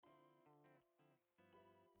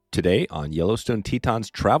Today on Yellowstone Tetons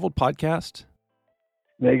Traveled Podcast.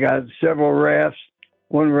 They got several rafts.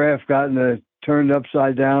 One raft turned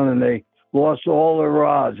upside down and they lost all their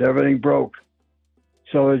rods. Everything broke.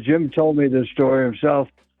 So Jim told me this story himself.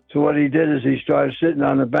 So what he did is he started sitting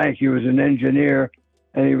on the bank. He was an engineer,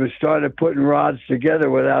 and he started putting rods together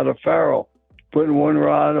without a ferrule, putting one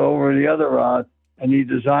rod over the other rod, and he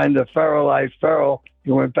designed a ferrulite ferrule.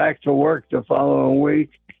 He went back to work the following week,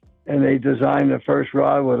 and they designed the first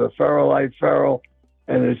rod with a ferrulite ferrule,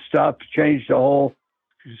 and it changed the whole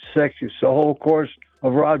section, the whole course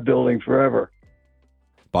of rod building forever.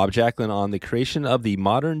 Bob Jacklyn on the creation of the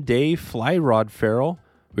modern-day fly rod ferrule.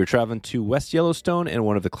 We're traveling to West Yellowstone and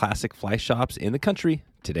one of the classic fly shops in the country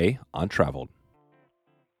today on Traveled.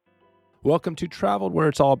 Welcome to Traveled, where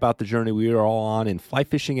it's all about the journey we are all on in fly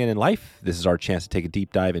fishing and in life. This is our chance to take a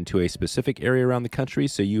deep dive into a specific area around the country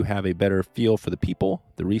so you have a better feel for the people,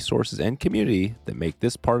 the resources, and community that make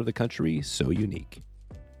this part of the country so unique.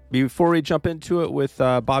 Before we jump into it with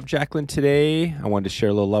Bob Jacklyn today, I wanted to share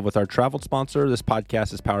a little love with our Traveled sponsor. This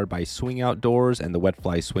podcast is powered by Swing Outdoors and the Wet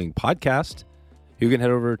Fly Swing podcast. You can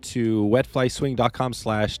head over to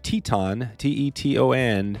wetflyswing.com/Teton,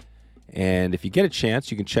 Teton. And if you get a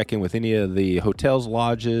chance, you can check in with any of the hotels,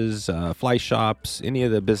 lodges, fly shops, any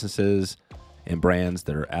of the businesses and brands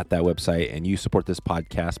that are at that website. And you support this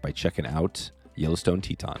podcast by checking out Yellowstone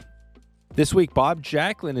Teton. This week, Bob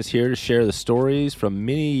Jacklyn is here to share the stories from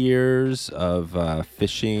many years of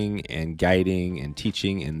fishing and guiding and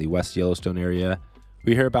teaching in the West Yellowstone area.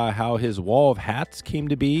 We hear about how his wall of hats came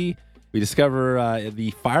to be. We discover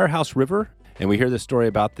the Firehouse River. And we hear the story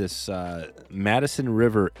about this Madison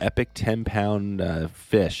River epic 10-pound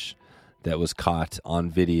fish that was caught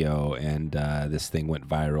on video, and this thing went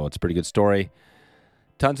viral. It's a pretty good story.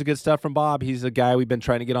 Tons of good stuff from Bob. He's a guy we've been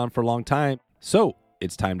trying to get on for a long time. So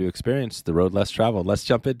it's time to experience the road less traveled. Let's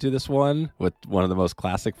jump into this one with one of the most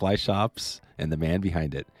classic fly shops and the man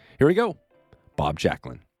behind it. Here we go, Bob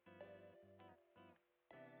Jacklyn.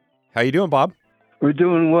 How you doing, Bob? We're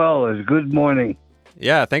doing well. It's good morning.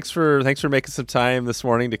 Yeah, thanks for making some time this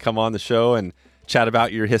morning to come on the show and chat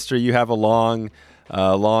about your history. You have a long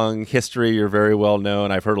history. You're very well known.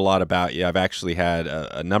 I've heard a lot about you. I've actually had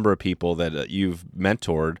a number of people that you've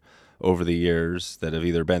mentored over the years that have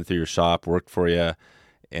either been through your shop, worked for you,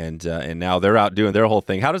 and now they're out doing their whole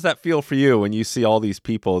thing. How does that feel for you when you see all these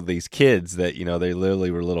people, these kids that, you know, they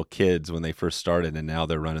literally were little kids when they first started and now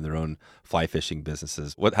they're running their own fly fishing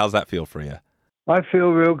businesses? How's that feel for you? I feel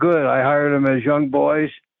real good. I hired them as young boys,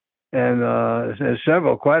 and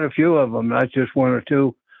quite a few of them, not just one or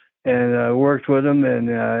two, and worked with them. And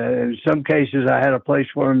in some cases, I had a place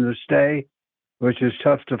for them to stay, which is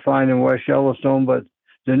tough to find in West Yellowstone. But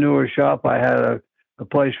the newer shop, I had a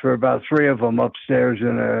place for about three of them upstairs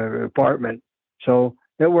in an apartment. So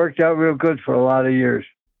it worked out real good for a lot of years.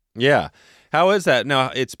 Yeah. How is that? Now,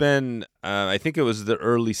 it's been, I think it was the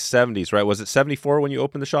early 70s, right? Was it 74 when you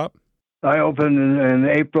opened the shop? I opened in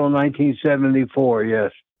April 1974,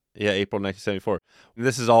 yes. Yeah, April 1974.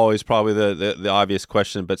 This is always probably the obvious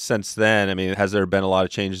question, but since then, I mean, has there been a lot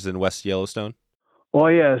of changes in West Yellowstone?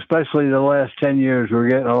 Well, yeah, especially the last 10 years, we're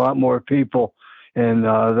getting a lot more people. And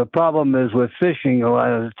the problem is with fishing a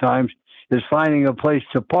lot of the times is finding a place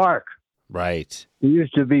to park. Right. It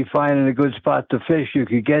used to be finding a good spot to fish. You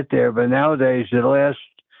could get there, but nowadays, the last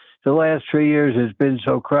 3 years has been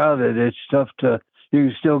so crowded, it's tough to... You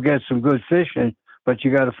can still get some good fishing, but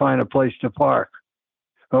you got to find a place to park.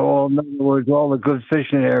 In other words, all the good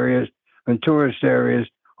fishing areas and tourist areas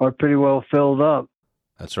are pretty well filled up.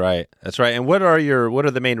 That's right. And what are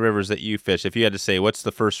the main rivers that you fish? If you had to say, what's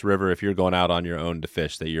the first river if you're going out on your own to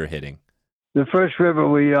fish that you're hitting? The first river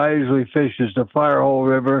I usually fish is the Firehole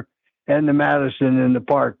River and the Madison in the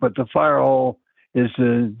park. But the Firehole is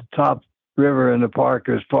the top river in the park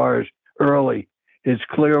as far as early. It's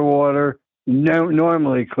clear water.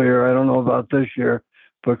 Normally clear. I don't know about this year,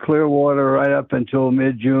 but clear water right up until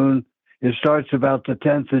mid-June. It starts about the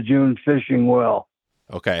 10th of June fishing well.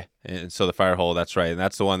 Okay. And so the Firehole, that's right. And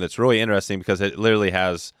that's the one that's really interesting because it literally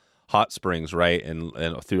has hot springs, right, and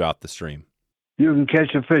throughout the stream. You can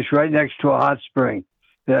catch a fish right next to a hot spring.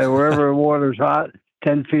 Wherever the water's hot,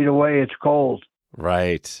 10 feet away, it's cold.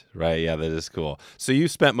 Right. Yeah, that is cool. So you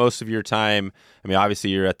spent most of your time, I mean, obviously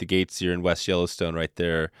you're at the gates, you're in West Yellowstone right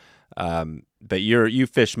there. But you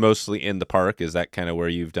fish mostly in the park. Is that kind of where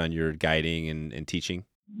you've done your guiding and teaching?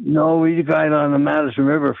 No, we guide on the Madison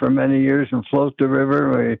River for many years and float the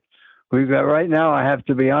river. We've got right now, I have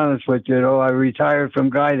to be honest with you, I retired from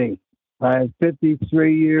guiding. I had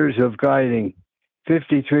 53 years of guiding,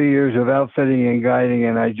 53 years of outfitting and guiding,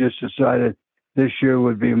 and I just decided this year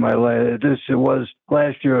would be my last.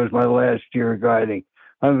 Last year was my last year guiding.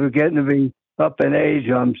 I'm getting to be up in age.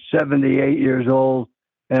 I'm 78 years old,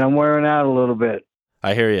 and I'm wearing out a little bit.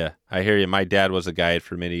 I hear you. I hear you. My dad was a guide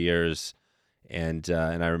for many years, and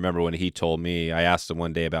I remember when he told me. I asked him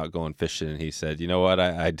one day about going fishing, and he said, "You know what?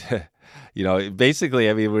 Basically,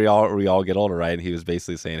 I mean, we all get older, right?" And he was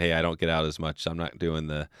basically saying, "Hey, I don't get out as much. I'm not doing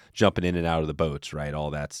the jumping in and out of the boats, right? All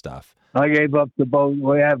that stuff." I gave up the boat.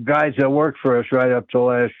 We have guys that work for us right up to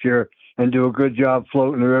last year and do a good job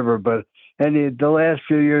floating the river. But the last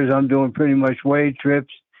few years, I'm doing pretty much wade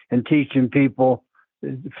trips and teaching people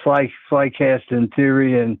fly casting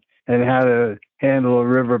theory and how to handle a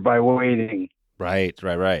river by wading. Right.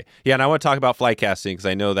 Yeah, and I want to talk about fly casting because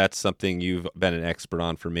I know that's something you've been an expert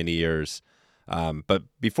on for many years. But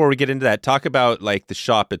before we get into that, talk about like the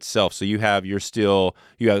shop itself. So you still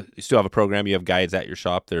have a program. You have guides at your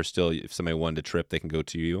shop. There's still, if somebody wanted to trip, they can go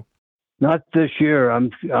to you. Not this year. I'm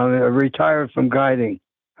retired from guiding.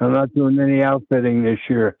 I'm not doing any outfitting this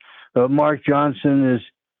year. But Mark Johnson has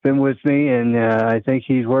been with me, and I think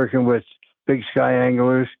he's working with Big Sky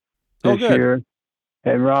Anglers this year.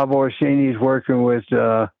 And Rob Orsini's working with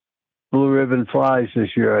Blue Ribbon Flies this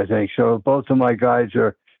year, I think. So both of my guides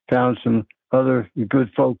are found some other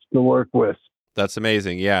good folks to work with. That's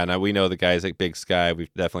amazing. Yeah, and we know the guys at Big Sky.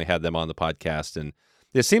 We've definitely had them on the podcast, and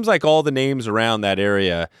it seems like all the names around that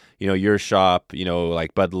area, your shop,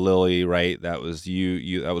 like Bud Lilly, right? That was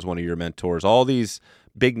you that was one of your mentors. All these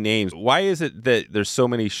big names. Why is it that there's so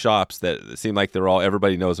many shops that seem like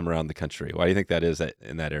everybody knows them around the country? Why do you think that is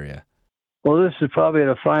in that area? Well, this is probably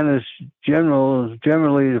the finest, generally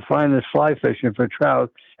the finest fly fishing for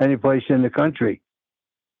trout any place in the country,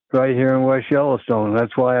 right here in West Yellowstone.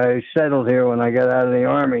 That's why I settled here when I got out of the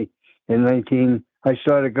Army I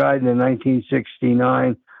started guiding in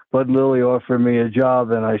 1969. Bud Lilly offered me a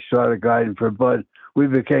job, and I started guiding for Bud. We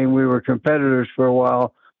were competitors for a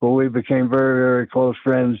while, but we became very, very close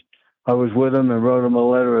friends. I was with him and wrote him a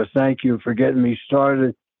letter of thank you for getting me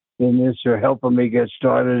started in this or helping me get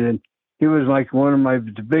started. And he was like one of my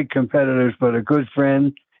big competitors, but a good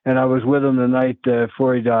friend. And I was with him the night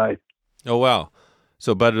before he died. Oh, wow.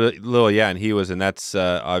 So Bud Lilly, yeah, and that's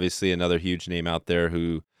obviously another huge name out there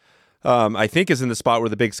who I think is in the spot where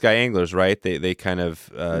the Big Sky Anglers, right? They kind of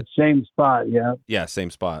same spot, yeah. Yeah, same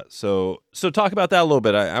spot. So talk about that a little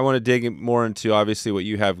bit. I want to dig more into obviously what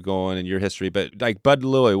you have going in your history, but like Bud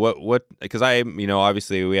Lilly, what? Because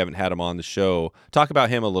obviously we haven't had him on the show. Talk about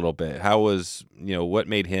him a little bit. How was what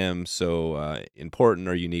made him so important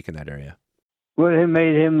or unique in that area? What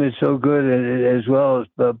made him is so good, as well as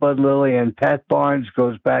Bud Lilly and Pat Barnes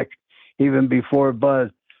goes back even before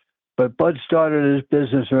Bud. But Bud started his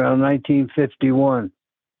business around 1951,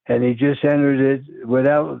 and he just entered it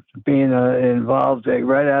without being involved.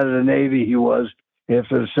 Right out of the Navy, he was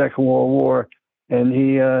after the Second World War, and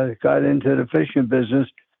he got into the fishing business.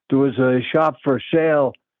 There was a shop for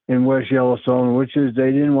sale in West Yellowstone,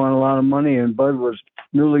 they didn't want a lot of money, and Bud was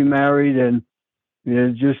newly married and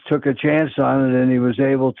just took a chance on it, and he was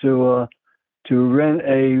able to rent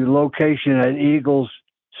a location at Eagles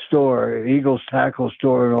Tackle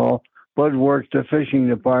Store and all. Bud worked the fishing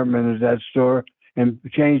department at that store and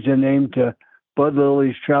changed the name to Bud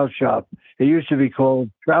Lilly's Trout Shop. It used to be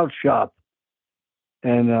called Trout Shop.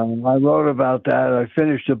 And I wrote about that. I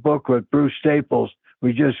finished a book with Bruce Staples.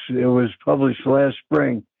 It was published last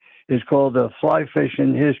spring. It's called The Fly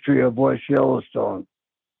Fishing History of West Yellowstone.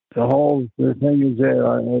 The thing is there,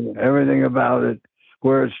 everything about it,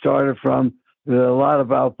 where it started from. There's a lot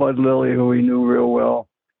about Bud Lilly, who we knew real well.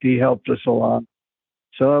 He helped us a lot.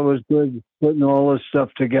 So it was good putting all this stuff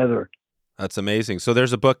together. That's amazing. So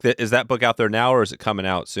there's a book is that book out there now, or is it coming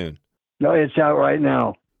out soon? No, it's out right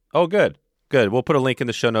now. Oh, good. We'll put a link in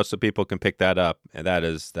the show notes so people can pick that up. And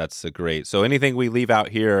that's great. So anything we leave out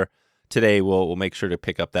here today, we'll make sure to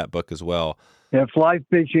pick up that book as well. Yeah, Fly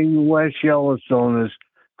Fishing West Yellowstone is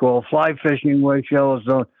called Fly Fishing West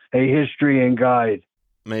Yellowstone, A History and Guide.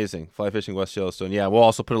 Amazing. Fly Fishing West Yellowstone. Yeah, we'll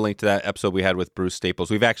also put a link to that episode we had with Bruce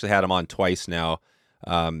Staples. We've actually had him on twice now.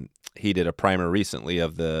 He did a primer recently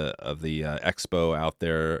of the expo out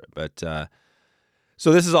there, but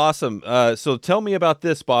so this is awesome. So tell me about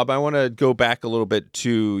this, Bob. I want to go back a little bit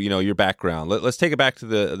to your background. Let's take it back to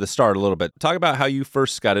the start a little bit. Talk about how you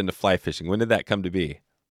first got into fly fishing. When did that come to be?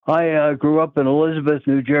 I grew up in Elizabeth,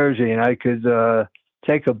 New Jersey, and I could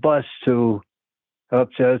take a bus up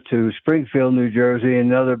to Springfield, New Jersey,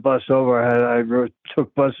 and another bus over. I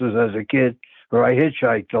took buses as a kid, or I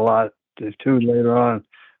hitchhiked a lot too later on.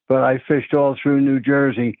 But I fished all through New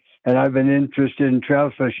Jersey, and I've been interested in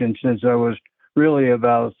trout fishing since I was really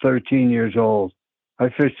about 13 years old. I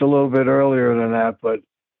fished a little bit earlier than that, but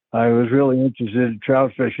I was really interested in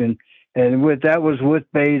trout fishing. And that was with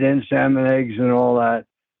bait and salmon eggs and all that.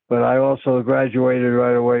 But I also graduated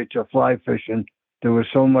right away to fly fishing. There was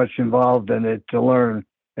so much involved in it to learn.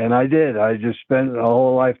 And I did. I just spent a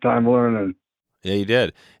whole lifetime learning. Yeah, you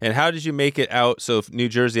did. And how did you make it out? So New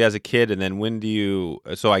Jersey as a kid, and then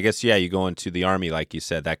so I guess, yeah, you go into the Army, like you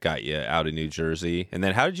said, that got you out of New Jersey. And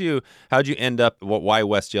then how'd you end up, why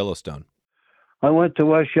West Yellowstone? I went to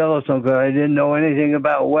West Yellowstone because I didn't know anything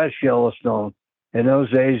about West Yellowstone. In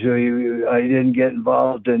those days, I didn't get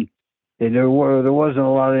involved in. There wasn't a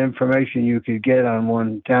lot of information you could get on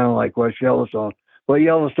one town like West Yellowstone. But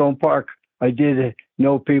Yellowstone Park, I did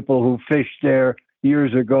know people who fished there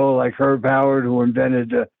years ago, like Herb Howard, who invented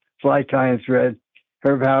the fly tying thread.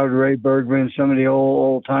 Herb Howard, Ray Bergman, some of the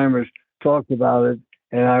old timers talked about it,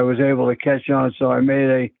 and I was able to catch on. So I made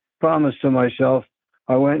a promise to myself.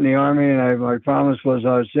 I went in the Army, and my promise was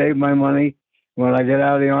I would save my money. When I get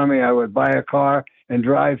out of the Army, I would buy a car and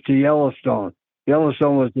drive to Yellowstone.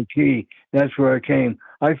 Yellowstone was the key. That's where it came.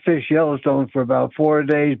 I fished Yellowstone for about 4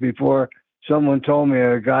 days before someone told me,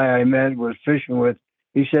 a guy I met was fishing with.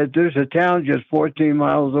 He said, there's a town just 14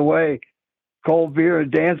 miles away, cold beer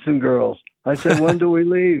and dancing girls. I said, when do we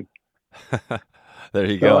leave? There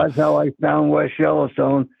you go. That's how I found West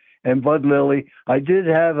Yellowstone and Bud Lilly. I did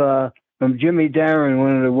have from Jimmy Darren,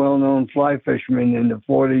 one of the well-known fly fishermen in the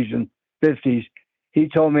 40s and 50s. He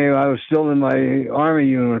told me I was still in my Army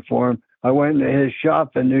uniform. I went into his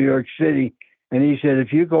shop in New York City, and he said,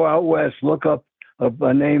 if you go out west, look up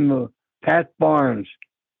a name of Pat Barnes.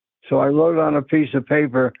 So I wrote on a piece of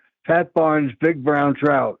paper, Pat Barnes, big brown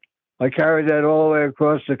trout. I carried that all the way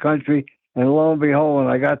across the country, and lo and behold,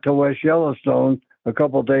 when I got to West Yellowstone a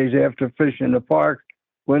couple of days after fishing the park,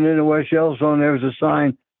 went into West Yellowstone, there was a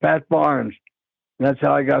sign, Pat Barnes. And that's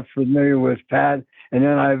how I got familiar with Pat, and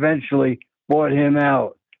then I eventually bought him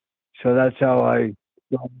out. So that's how I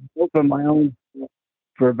opened my own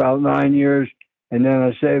for about 9 years, and then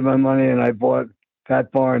I saved my money and I bought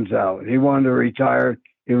Pat Barnes out. He wanted to retire.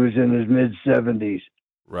 He was in his mid-70s.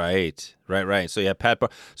 Right. So yeah,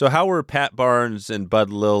 So how were Pat Barnes and Bud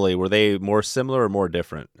Lilly? Were they more similar or more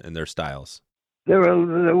different in their styles? They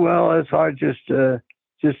were, well, it's hard just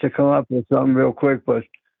to come up with something real quick, but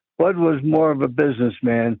Bud was more of a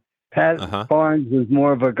businessman. Pat Barnes was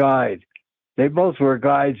more of a guide. They both were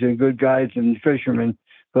guides and good guides and fishermen,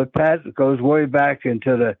 but Pat goes way back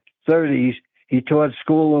into the 30s. He taught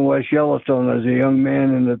school in West Yellowstone as a young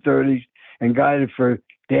man in the 30s and guided for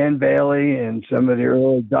Dan Bailey and some of the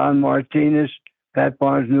early Don Martinez. Pat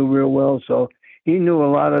Barnes knew real well, so he knew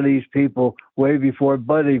a lot of these people way before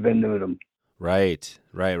Bud even knew them. Right.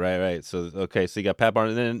 So okay, so you got Pat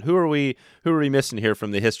Barnes, and then who are we missing here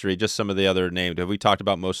from the history? Just some of the other names. Have we talked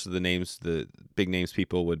about most of the names, the big names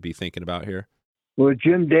people would be thinking about here? Well,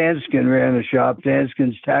 Jim Danskin ran a shop,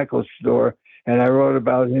 Danskin's Tackle Store, and I wrote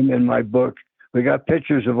about him in my book. We got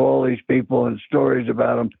pictures of all these people and stories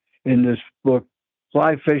about them in this book,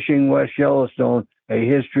 Fly Fishing West Yellowstone, A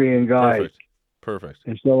History and Guide. Perfect.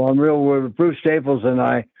 And so I'm real with Bruce Staples and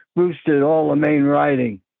I. Bruce did all the main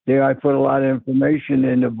writing. There, I put a lot of information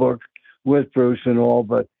in the book with Bruce and all,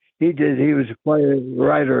 but he was quite a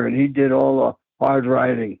writer, and he did all the hard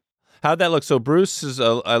writing. How'd that look? So Bruce is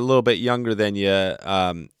a little bit younger than you.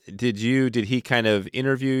 Did he kind of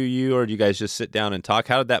interview you, or did you guys just sit down and talk?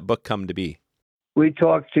 How did that book come to be? We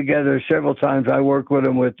talked together several times. I worked with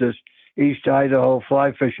him with this East Idaho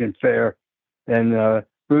fly fishing fair, and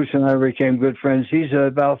Bruce and I became good friends. He's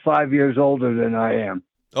about 5 years older than I am.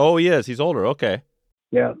 Oh, he is. He's older. Okay.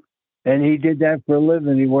 Yeah. And he did that for a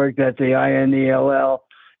living. He worked at the INELL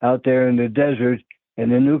out there in the desert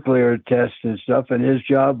and the nuclear tests and stuff. And his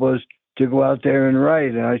job was to go out there and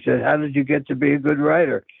write. And I said, how did you get to be a good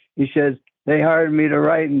writer? He said, they hired me to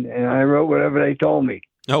write, and I wrote whatever they told me.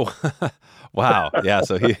 Oh, wow. Yeah.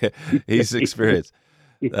 So he's experienced.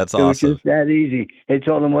 That's awesome. It was just that easy. They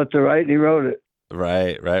told him what to write, and he wrote it.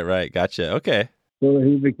 Right. Gotcha. Okay. So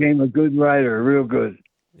he became a good writer, real good.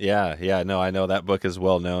 Yeah. No, I know that book is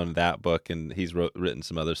well known, that book, and he's written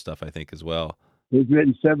some other stuff, I think, as well. He's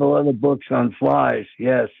written several other books on flies,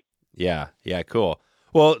 yes. Yeah, cool.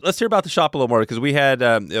 Well, let's hear about the shop a little more, because we had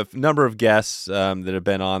a number of guests that have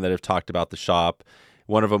been on that have talked about the shop.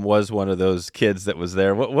 One of them was one of those kids that was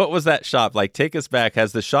there. What was that shop like? Take us back.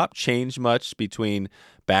 Has the shop changed much between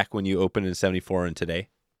back when you opened in 74 and today?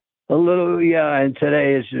 A little, yeah, and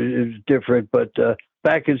today is different, but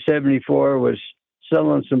back in 74 was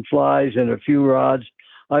selling some flies and a few rods.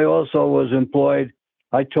 I also was employed.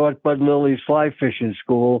 I taught Bud Lilly's fly fishing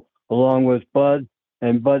school along with Bud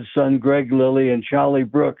and Bud's son Greg Lilly and Charlie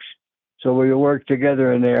Brooks. So we worked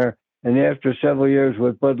together in there. And after several years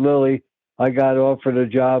with Bud Lilly, I got offered a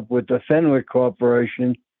job with the Fenwick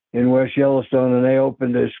Corporation in West Yellowstone, and they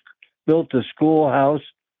built a schoolhouse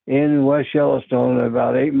in West Yellowstone,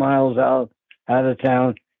 about 8 miles out of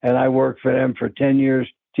town. And I worked for them for 10 years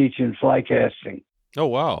teaching fly casting. Oh,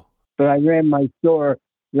 wow. But I ran my store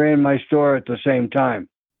at the same time.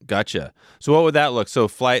 Gotcha. So what would that look? So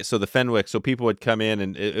the Fenwick, so people would come in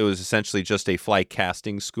and it was essentially just a fly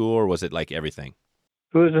casting school, or was it like everything?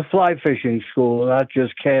 It was a fly fishing school, not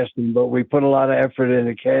just casting, but we put a lot of effort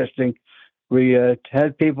into casting. We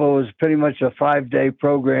had people, it was pretty much a 5-day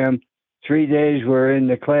program. 3 days were in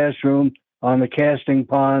the classroom on the casting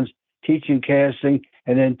ponds, teaching casting,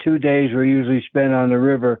 and then 2 days were usually spent on the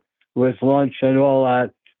river with lunch and all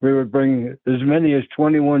that. We would bring as many as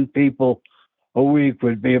 21 people a week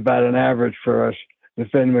would be about an average for us, the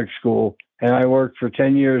Fenwick School. And I worked for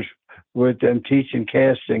 10 years with them teaching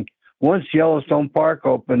casting. Once Yellowstone Park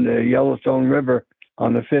opened, the Yellowstone River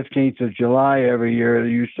on the 15th of July every year, they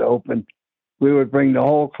used to open, we would bring the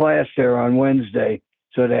whole class there on Wednesday.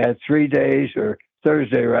 So they had 3 days, or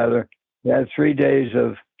Thursday rather, they had 3 days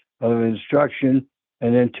of instruction,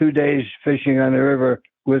 and then 2 days fishing on the river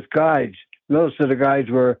with guides. Most of the guides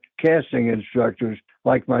were casting instructors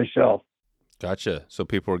like myself. Gotcha. So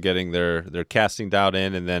people were getting their casting dialed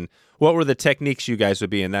in, and then what were the techniques you guys would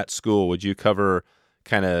be in that school? Would you cover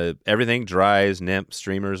kind of everything, dries, nymph,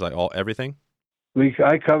 streamers, like everything?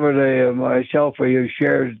 I covered myself, we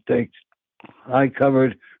shared things. I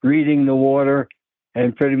covered reading the water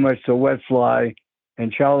and pretty much the wet fly.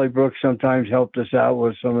 And Charlie Brooks sometimes helped us out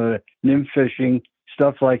with some of the nymph fishing,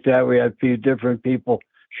 stuff like that. We had different people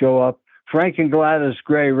show up. Frank and Gladys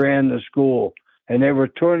Gray ran the school, and they were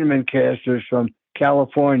tournament casters from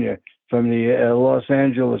California, from the Los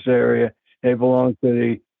Angeles area. They belonged to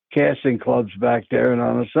the casting clubs back there. And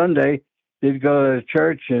on a Sunday, they'd go to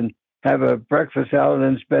church and have a breakfast out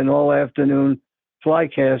and spend all afternoon fly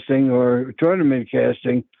casting or tournament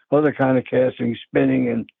casting, other kind of casting, spinning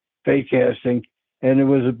and bait casting. And it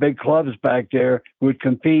was a big clubs back there would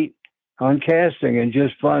compete on casting, and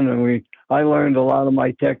just fun. And I learned a lot of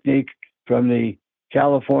my technique from the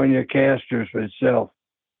California casters itself.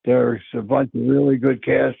 There's a bunch of really good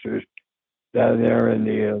casters down there in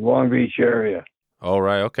the Long Beach area. Oh,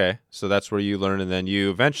 right. Okay. So that's where you learn. And then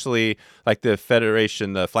you eventually, like the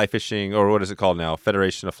Federation, the Fly Fishing, or what is it called now?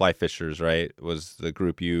 Federation of Fly Fishers, right? Was the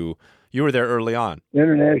group you were there early on.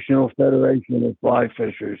 International Federation of Fly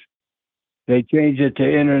Fishers. They changed it to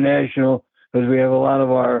international because we have a lot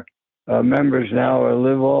of our members now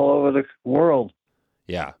live all over the world.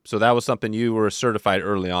 Yeah. So that was something you were certified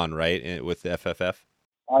early on, right? With the FFF?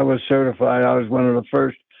 I was certified. I was one of the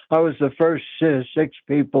first. I was the first 6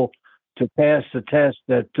 people to pass the test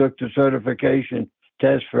that took the certification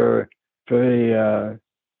test for the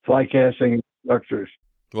fly casting instructors.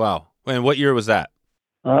 Wow. And what year was that?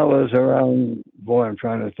 I was around, I'm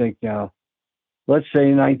trying to think now. Let's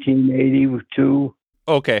say 1982.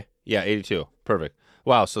 Okay. Yeah, 82. Perfect.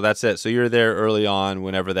 Wow. So that's it. So you're there early on,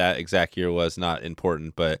 whenever that exact year was, not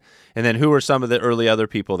important. And then who were some of the early other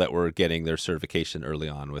people that were getting their certification early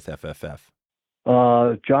on with FFF?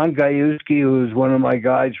 John Gajewski, who was one of my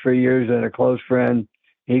guides for years and a close friend,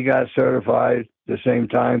 he got certified at the same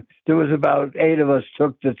time. There was about 8 of us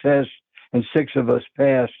took the test and 6 of us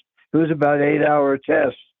passed. It was about 8-hour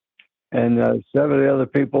test. And 7 of the other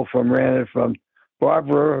people ran it from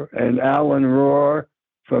Barbara and Alan Rohr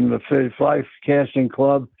from the Fly Casting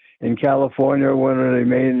Club in California, one of the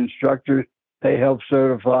main instructors. They helped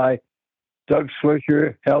certify. Doug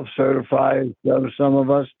Swisher helped certify some of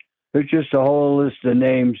us. There's just a whole list of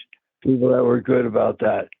names, people that were good about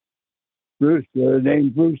that.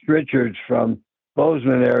 Named Bruce Richards from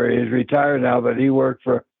Bozeman area. He's retired now, but he worked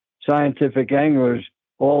for Scientific Anglers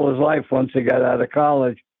all his life once he got out of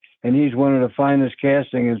college. And he's one of the finest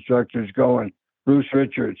casting instructors going, Bruce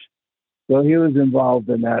Richards. So he was involved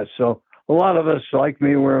in that. So a lot of us, like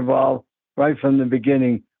me, were involved right from the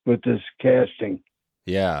beginning with this casting.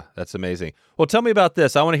 Yeah, that's amazing. Well, tell me about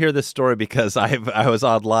this. I want to hear this story because I was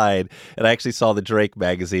online and I actually saw the Drake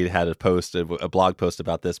magazine had a blog post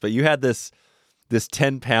about this. But you had this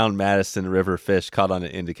 10-pound Madison River fish caught on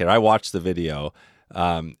an indicator. I watched the video,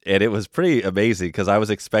 and it was pretty amazing because I was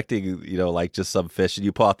expecting, like just some fish, and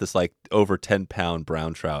you pull out this like over 10-pound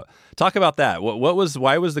brown trout. Talk about that.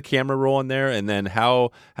 Why was the camera rolling there, and then how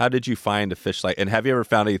did you find a fish like? And have you ever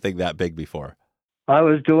found anything that big before? I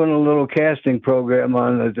was doing a little casting program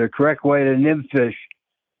on the correct way to nymph fish,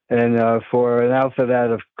 and for an outfit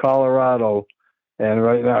out of Colorado. And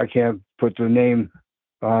right now I can't put the name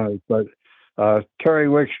on it, but Terry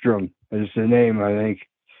Wickstrom is the name, I think.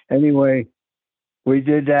 Anyway, we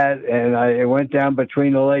did that, and I went down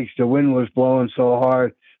between the lakes. The wind was blowing so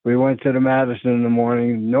hard. We went to the Madison in the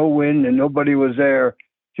morning. No wind, and nobody was there.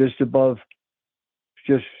 Just above,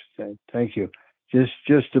 just thank you,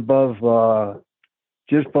 just above,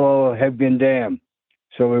 just below Hebgen Dam.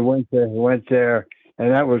 So we went there,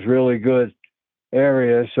 and that was really good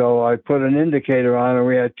area. So I put an indicator on, and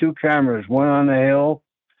we had two cameras, one on the hill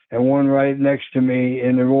and one right next to me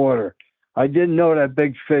in the water. I didn't know that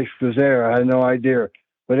big fish was there. I had no idea.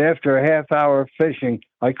 But after a half hour of fishing,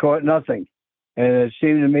 I caught nothing. And it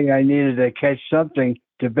seemed to me I needed to catch something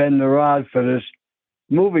to bend the rod for this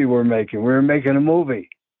movie we're making. We were making a movie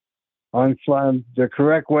on the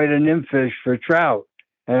correct way to nymph fish for trout.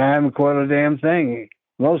 And I haven't caught a damn thing.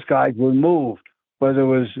 Most guys would move, but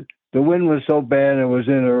the wind was so bad it was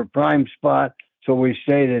in a prime spot, so we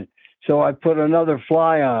stayed it. So I put another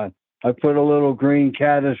fly on. I put a little green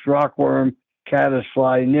caddis rockworm caddis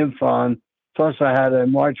fly nymph on. Plus I had a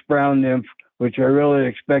March brown nymph, which I really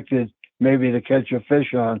expected maybe to catch a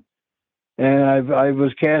fish on. And I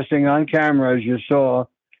was casting on camera, as you saw,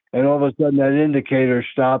 and all of a sudden that indicator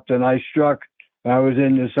stopped and I struck. And I was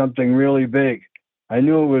into something really big. I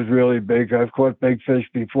knew it was really big. I've caught big fish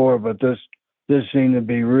before, but this seemed to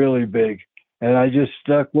be really big. And I just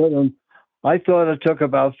stuck with them. I thought it took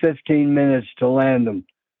about 15 minutes to land them.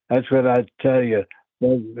 That's what I tell you.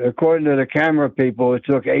 But according to the camera people, it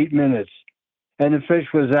took 8 minutes. And the fish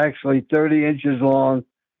was actually 30 inches long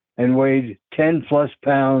and weighed 10 plus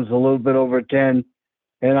pounds, a little bit over 10.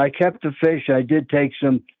 And I kept the fish. I did take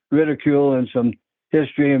some ridicule and some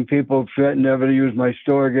history, and people threatened never to use my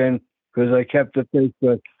store again because I kept the fish.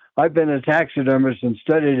 But I've been a taxidermist and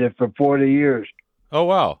studied it for 40 years. Oh,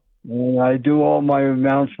 wow. And I do all my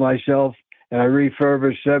mounts myself, and I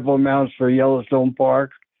refurbish several mounts for Yellowstone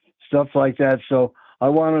Park, stuff like that. So I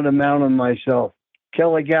wanted to mount them myself.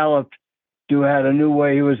 Kelly Gallup had a new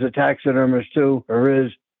way. He was a taxidermist too, or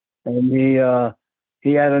is, and he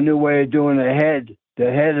had a new way of doing the head.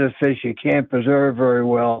 The head of the fish you can't preserve very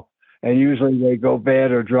well, and usually they go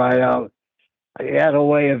bad or dry out. He had a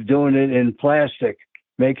way of doing it in plastic,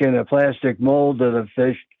 making a plastic mold of the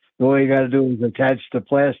fish. All you got to do is attach the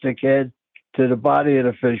plastic head to the body of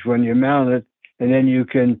the fish when you mount it, and then you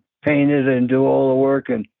can paint it and do all the work.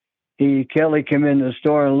 And Kelly came in the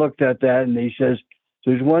store and looked at that, and he says,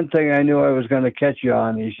 "There's one thing I knew I was going to catch you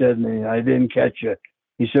on." He said, and I didn't catch you.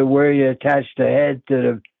 He said, "Where you attach the head to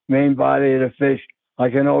the main body of the fish, I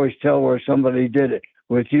can always tell where somebody did it.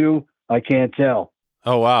 With you, I can't tell."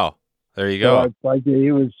 Oh, wow. There you go.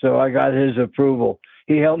 So I got his approval.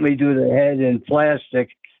 He helped me do the head in plastic,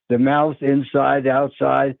 the mouth inside,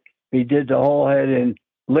 outside. He did the whole head in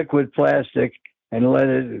liquid plastic and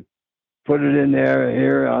put it in there,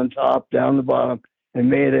 here on top, down the bottom, and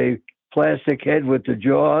made a plastic head with the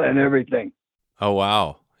jaw and everything. Oh,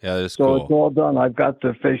 wow. Yeah, that's so cool. So it's all done. I've got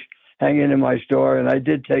the fish hanging in my store, and I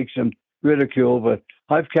did take some ridicule, but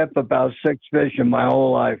I've kept about 6 fish in my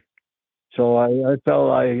whole life. So I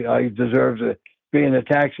felt I deserved it. Being a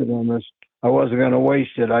taxidermist, I wasn't going to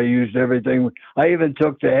waste it. I used everything. I even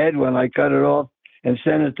took the head when I cut it off and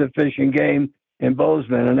sent it to Fish and Game in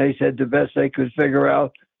Bozeman, and they said the best they could figure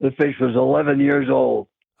out, the fish was 11 years old.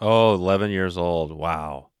 Oh, 11 years old.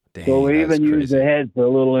 Wow. Dang, so we even used the head for a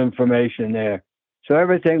little information there. So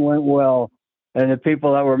everything went well. And the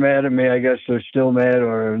people that were mad at me, I guess they're still mad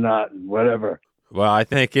or not, whatever. Well, I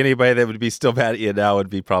think anybody that would be still mad at you now would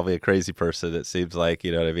be probably a crazy person. It seems like,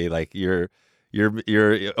 you know what I mean? Like you're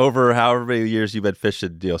over however many years you've been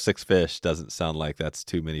fishing, 6 fish doesn't sound like that's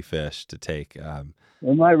too many fish to take.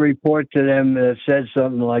 Well, my report to them that said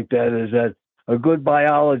something like that is that a good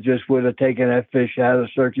biologist would have taken that fish out of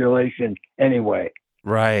circulation anyway.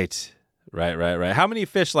 Right. How many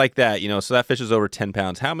fish like that, so that fish is over 10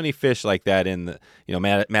 pounds. How many fish like that in the,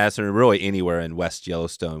 Madison or really anywhere in West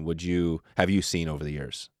Yellowstone have you seen over the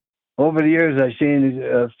years? Over the years, I've seen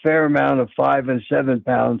a fair amount of 5 and 7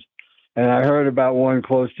 pounds. And I heard about one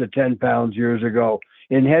close to 10 pounds years ago.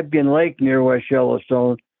 In Hebgen Lake near West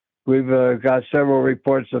Yellowstone, we've got several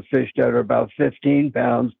reports of fish that are about 15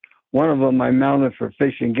 pounds. One of them I mounted for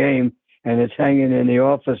Fish and Game, and it's hanging in the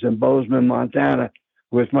office in Bozeman, Montana,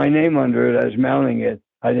 with my name under it as mounting it.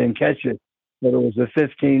 I didn't catch it, but it was a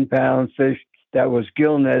 15-pound fish that was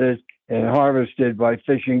gill netted and harvested by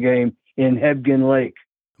Fish and Game in Hebgen Lake.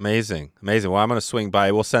 Amazing. Well, I'm going to swing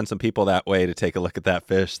by. We'll send some people that way to take a look at that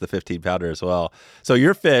fish, the 15-pounder as well. So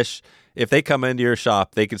your fish, if they come into your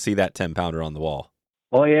shop, they can see that 10-pounder on the wall.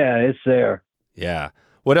 Oh, yeah, it's there. Yeah.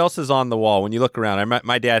 What else is on the wall when you look around?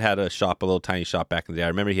 My dad had a little tiny shop back in the day. I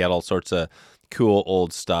remember he had all sorts of cool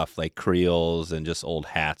old stuff like creels and just old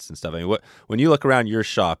hats and stuff. I mean, when you look around your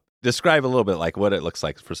shop, describe a little bit like what it looks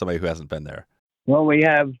like for somebody who hasn't been there. Well, we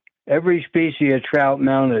have every species of trout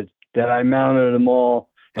mounted. That I mounted them all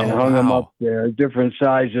and hung them up there, different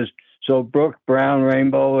sizes. So brook, brown,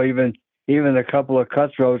 rainbow, even a couple of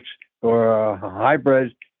cutthroats or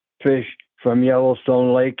hybrid fish from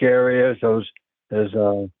Yellowstone Lake area.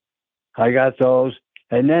 I got those.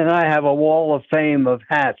 And then I have a wall of fame of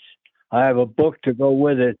hats. I have a book to go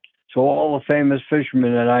with it. So all the famous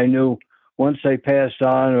fishermen that I knew, once they passed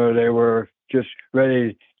on or they were just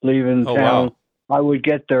ready leaving town, I would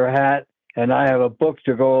get their hat. And I have a book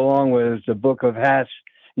to go along with it. It's a book of hats.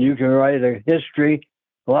 You can write a history.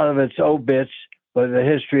 A lot of it's obits, but the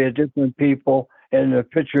history of different people and the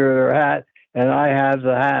picture of their hat. And I have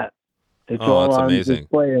the hat. It's all on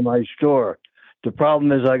display in my store. The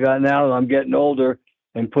problem is I'm getting older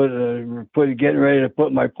and getting ready to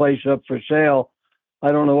put my place up for sale.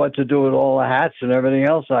 I don't know what to do with all the hats and everything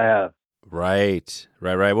else I have. Right.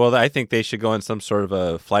 Well, I think they should go in some sort of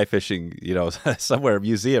a fly fishing, somewhere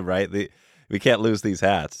museum, right? We can't lose these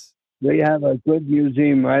hats. They have a good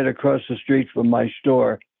museum right across the street from my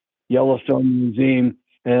store, Yellowstone Museum,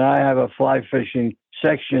 and I have a fly fishing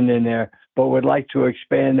section in there, but would like to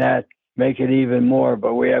expand that, make it even more.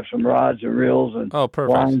 But we have some rods and reels and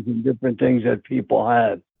lines and different things that people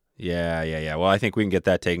had. Yeah. Well, I think we can get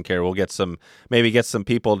that taken care of. We'll get some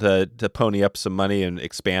people to pony up some money and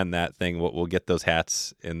expand that thing. We'll get those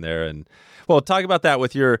hats in there. And well, talk about that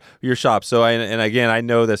with your shop. So, again, I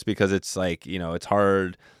know this because it's like, it's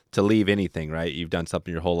hard to leave anything, right? You've done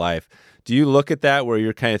something your whole life. Do you look at that where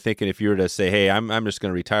you're kind of thinking, if you were to say, hey, I'm just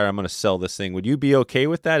going to retire, I'm going to sell this thing, would you be okay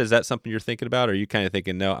with that? Is that something you're thinking about? Or are you kind of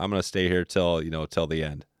thinking, no, I'm going to stay here till the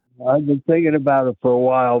end? I've been thinking about it for a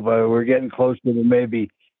while, but we're getting closer to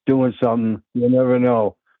maybe doing something. You never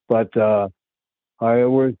know. But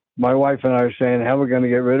my wife and I are saying, how are we going to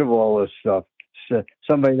get rid of all this stuff? So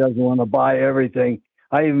somebody doesn't want to buy everything.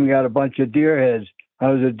 I even got a bunch of deer heads. I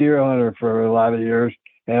was a deer hunter for a lot of years,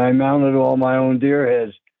 and I mounted all my own deer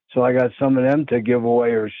heads. So I got some of them to give away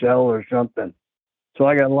or sell or something. So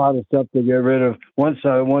I got a lot of stuff to get rid of once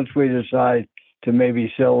we decide to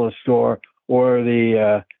maybe sell the store or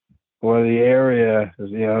the area,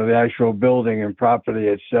 the actual building and property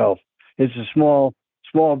itself. It's a small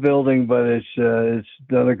building, but it's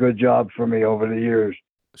done a good job for me over the years.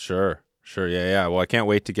 Sure. Yeah. Well, I can't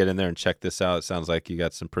wait to get in there and check this out. It sounds like you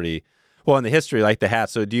got some pretty in the history, like the hat.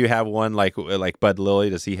 So do you have one like Bud Lilly?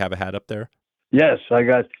 Does he have a hat up there? Yes, I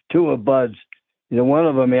got two of Bud's. One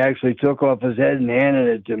of them he actually took off his head and handed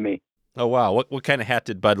it to me. Oh wow! What kind of hat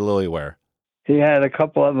did Bud Lilly wear? He had a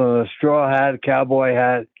couple of them: a straw hat, a cowboy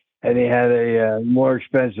hat, and he had a more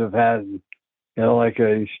expensive hat, like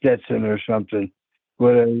a Stetson or something,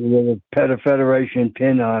 with a Federation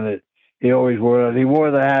pin on it. He always wore it. He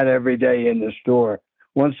wore the hat every day in the store.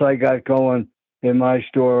 Once I got going in my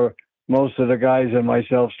store, most of the guys and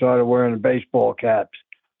myself started wearing baseball caps.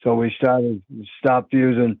 So we stopped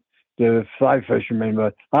using the fly fishermen.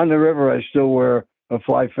 But on the river, I still wear a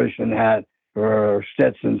fly fishing hat or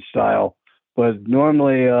Stetson style. But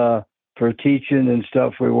normally for teaching and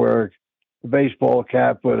stuff, we wear a baseball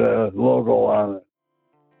cap with a logo on it.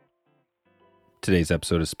 Today's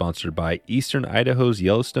episode is sponsored by Eastern Idaho's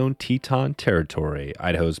Yellowstone Teton Territory,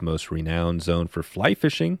 Idaho's most renowned zone for fly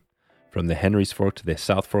fishing, from the Henry's Fork to the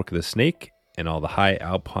South Fork of the Snake, and all the high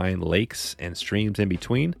alpine lakes and streams in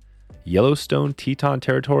between. Yellowstone Teton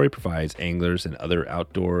Territory provides anglers and other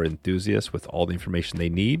outdoor enthusiasts with all the information they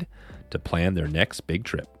need to plan their next big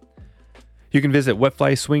trip. You can visit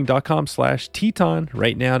wetflyswing.com/Teton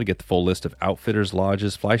right now to get the full list of outfitters,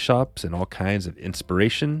 lodges, fly shops, and all kinds of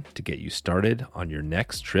inspiration to get you started on your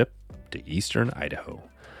next trip to Eastern Idaho.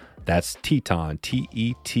 That's Teton,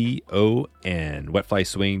 Teton,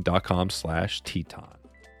 wetflyswing.com/Teton.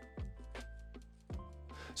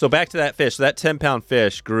 So back to that fish. So that 10-pound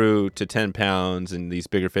fish grew to 10 pounds, and these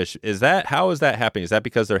bigger fish. How is that happening? Is that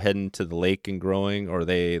because they're heading to the lake and growing, or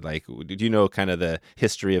did you know kind of the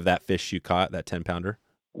history of that fish you caught, that 10-pounder?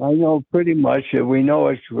 I know pretty much. We know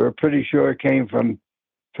it. We're pretty sure it came from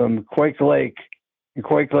Quake Lake. And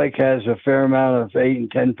Quake Lake has a fair amount of 8 and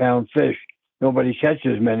 10-pound fish. Nobody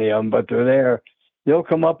catches many of them, but they're there. They'll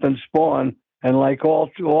come up and spawn, and like all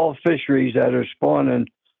fisheries that are spawning,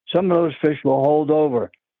 some of those fish will hold over.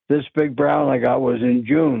 This big brown I got was in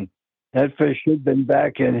June. That fish should have been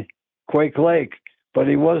back in Quake Lake, but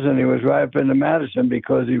he wasn't. He was right up in the Madison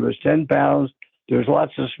because he was 10 pounds. There's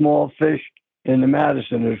lots of small fish in the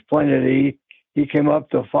Madison. There's plenty to eat. He came up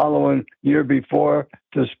the following year before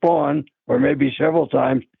to spawn, or maybe several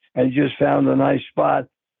times, and just found a nice spot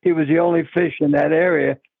he was the only fish in that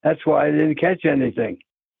area. That's why I didn't catch anything.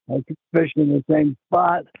 I kept fishing in the same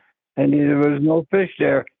spot, and there was no fish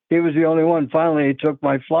there. He was the only one. Finally, he took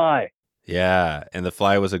my fly. Yeah, and the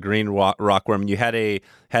fly was a green rockworm. You had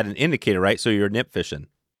an indicator, right? So you were nymph fishing.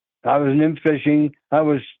 I was nymph fishing. I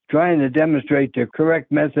was trying to demonstrate the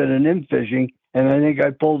correct method of nymph fishing, and I think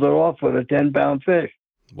I pulled it off with a 10-pound fish.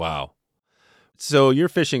 Wow. So you're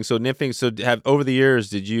fishing, so nymphing. So have over the years,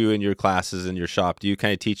 did you in your classes in your shop, do you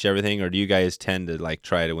kind of teach everything, or do you guys tend to like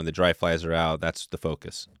try to when the dry flies are out? That's the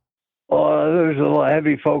focus. Oh, there's a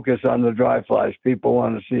heavy focus on the dry flies. People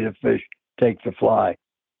want to see the fish take the fly.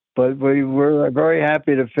 But we're very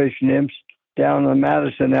happy to fish nymphs down in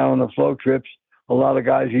Madison now on the float trips. A lot of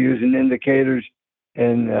guys are using indicators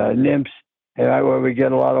and nymphs, and where we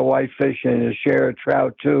get a lot of whitefish and a share of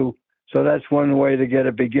trout too. So that's one way to get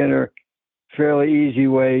a beginner, fairly easy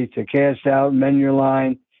way to cast out, mend your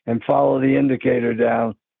line, and follow the indicator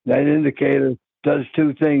down. That indicator does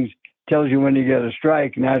two things. Tells you when you get a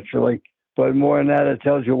strike, naturally, but more than that, it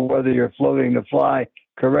tells you whether you're floating the fly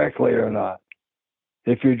correctly or not.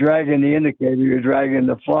 If you're dragging the indicator, you're dragging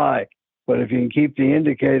the fly. But if you can keep the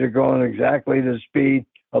indicator going exactly the speed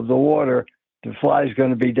of the water, the fly's going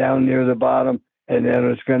to be down near the bottom, and then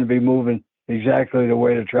it's going to be moving exactly the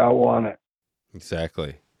way the trout want it.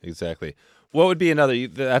 Exactly. What would be another,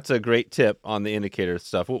 that's a great tip on the indicator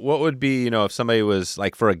stuff. What would be, if somebody was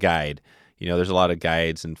like for a guide, there's a lot of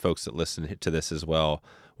guides and folks that listen to this as well.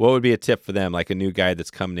 What would be a tip for them, like a new guide that's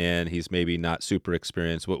coming in, he's maybe not super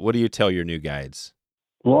experienced. What do you tell your new guides?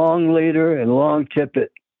 Long leader and long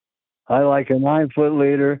tippet. I like a 9-foot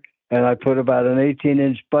leader, and I put about an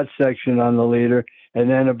 18-inch butt section on the leader, and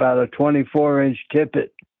then about a 24-inch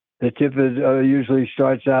tippet. The tippet usually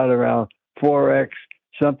starts out around 4X,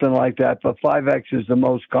 something like that, but 5X is the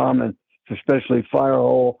most common, especially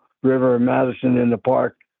Firehole, River, Madison in the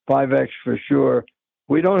park. 5X for sure.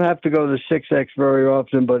 We don't have to go to 6X very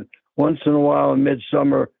often, but once in a while in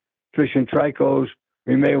midsummer, fishing tricos,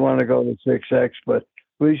 we may want to go to 6X, but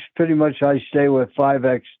we pretty much I stay with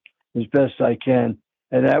 5X as best I can.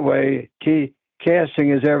 And that way,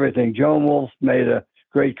 casting is everything. Joan Wolf made a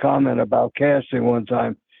great comment about casting one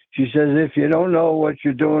time. She says, if you don't know what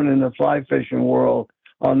you're doing in the fly fishing world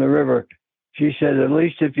on the river, she said, at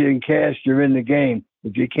least if you can cast, you're in the game.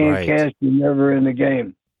 If you can't cast, you're never in the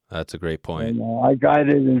game. That's a great point. And, I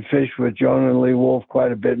guided and fished with Joan and Lee Wolf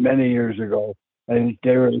quite a bit many years ago. And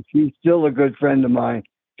she's still a good friend of mine.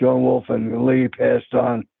 Joan Wolf and Lee passed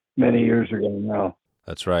on many years ago now.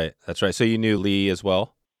 That's right. So you knew Lee as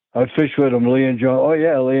well? I fished with him, Lee and Joan. Oh,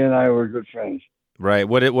 yeah, Lee and I were good friends. Right.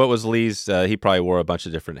 What was Lee's? He probably wore a bunch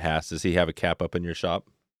of different hats. Does he have a cap up in your shop?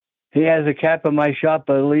 He has a cap in my shop,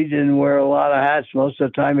 but Lee didn't wear a lot of hats. Most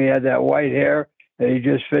of the time he had that white hair, and he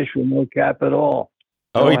just fished with no cap at all.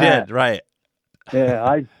 Oh, he did, right.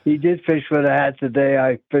 Yeah, he did fish with a hat today.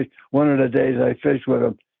 I fished one of the days I fished with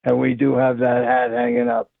him, and we do have that hat hanging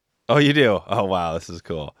up. Oh, you do? Oh, wow, this is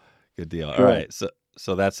cool. Good deal. Sure. All right,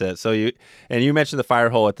 so that's it. So you mentioned the fire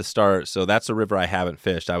hole at the start. So that's a river I haven't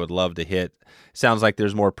fished. I would love to hit. Sounds like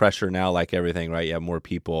there's more pressure now, like everything, right? You have more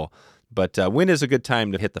people. But when is a good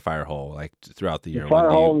time to hit the fire hole, like throughout the year? The fire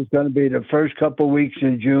hole is going to be the first couple of weeks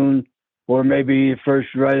in June, or maybe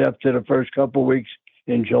right up to the first couple of weeks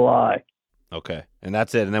in July. Okay, and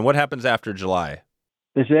that's it. And then what happens after July?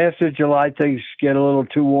 It's after July, things get a little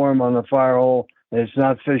too warm on the fire hole, and it's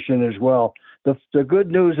not fishing as well. The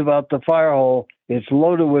good news about the fire hole, it's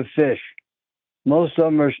loaded with fish. Most of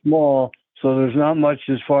them are small, so there's not much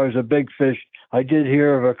as far as a big fish. I did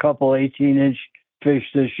hear of a couple 18-inch fish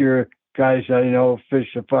this year. Guys I know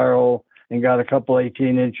fished the fire hole and got a couple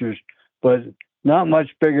 18 inches, but not much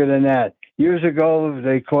bigger than that. Years ago,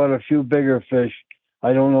 they caught a few bigger fish.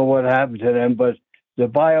 I don't know what happened to them, but the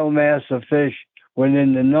biomass of fish went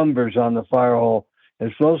in the numbers on the fire hole.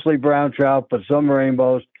 It's mostly brown trout, but some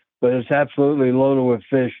rainbows, but it's absolutely loaded with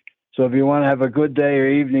fish. So if you want to have a good day or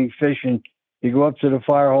evening fishing, you go up to the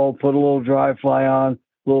fire hole, put a little dry fly on,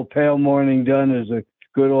 a little pale morning dun is a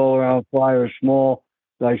good all-around fly, or small,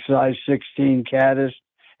 like size 16 caddis,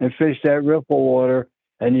 and fish that ripple water,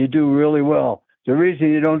 and you do really well. The reason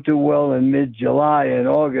you don't do well in mid-July and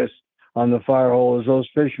August on the fire hole is those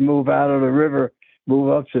fish move out of the river,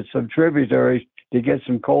 move up to some tributaries to get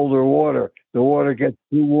some colder water. The water gets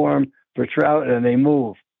too warm for trout, and they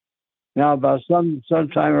move. Now, about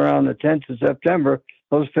sometime around the 10th of September,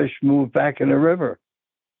 those fish move back in the river.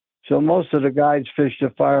 So most of the guides fish the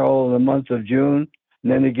fire hole in the month of June,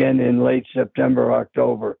 and then again in late September,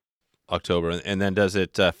 October. And then does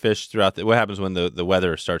it fish throughout? What happens when the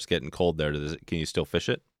weather starts getting cold there? Can you still fish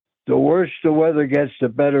it? The worse the weather gets, the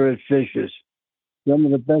better it fishes. some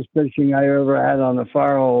of the best fishing I ever had on the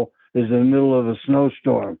fire hole is in the middle of a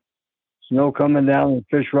snowstorm. Snow coming down and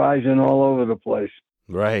fish rising all over the place.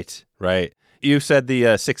 Right, right. You said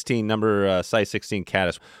the 16 number, size 16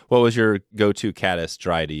 caddis. What was your go-to caddis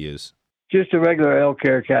dry to use? Just a regular elk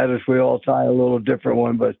hair caddis. We all tie a little different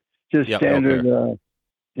one, but just Yep, standard.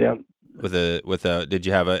 Yeah. Did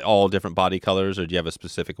you have all different body colors, or do you have a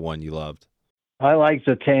specific one you loved? I like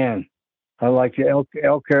the tan. I like the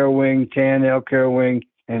elk hair wing, tan elk hair wing,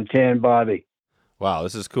 and tan body. Wow,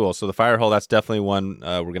 this is cool. So the fire hole, that's definitely one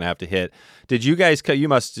we're going to have to hit. Did you guys, you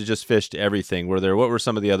must have just fished everything. What were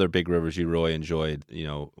some of the other big rivers you really enjoyed,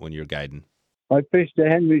 when you're guiding? I fished the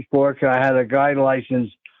Henry's Fork. I had a guide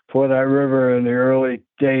license for that river in the early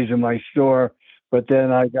days of my store, but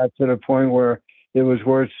then I got to the point where it was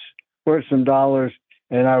worth some dollars,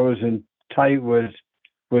 and I was in tight with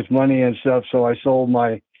money and stuff, so I sold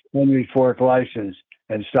my Henry's Fork license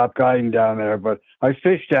and stopped guiding down there. But I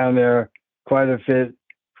fished down there quite a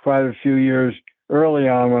few years early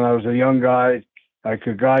on when I was a young guide. I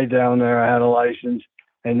could guide down there. I had a license,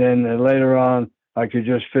 and then later on I could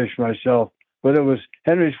just fish myself. But it was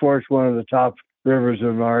Henry's Fork's one of the top rivers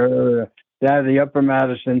of our area. That, the Upper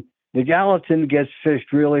Madison, the Gallatin gets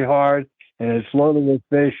fished really hard, and it's loaded with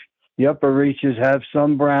fish. The upper reaches have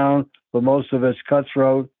some brown, but most of it's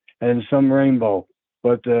cutthroat and some rainbow.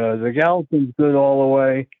 But the Gallatin's good all the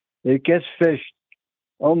way. It gets fished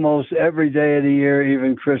almost every day of the year,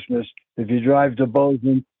 even Christmas. If you drive to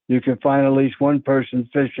Bozeman, you can find at least one person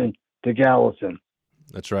fishing the Gallatin.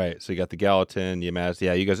 That's right. So you got the Gallatin, you Madison.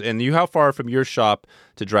 Yeah, you guys. And how far from your shop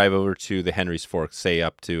to drive over to the Henry's Fork, say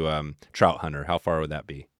up to Trout Hunter? How far would that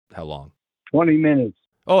be? How long? 20 minutes.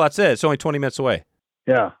 Oh, that's it. It's only 20 minutes away.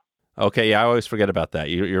 Yeah. Okay. Yeah, I always forget about that.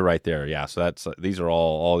 You're right there. Yeah. So these are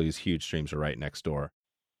all these huge streams are right next door.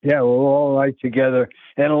 Yeah, we're all right together,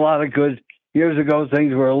 and a lot of good. Years ago,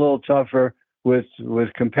 things were a little tougher with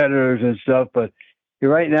competitors and stuff, but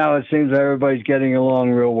right now it seems everybody's getting along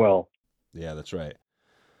real well. Yeah, that's right.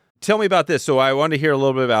 Tell me about this. So I wanted to hear a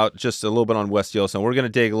little bit about just a little bit on West Yellowstone. We're going to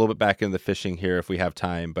dig a little bit back into the fishing here if we have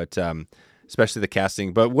time, but especially the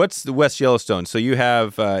casting. But what's the West Yellowstone? So you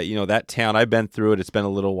have that town. I've been through it. It's been a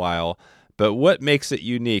little while. But what makes it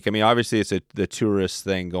unique? I mean, obviously it's the tourist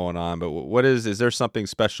thing going on, but is there something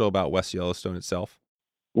special about West Yellowstone itself?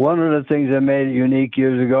 One of the things that made it unique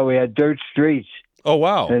years ago, we had dirt streets. Oh,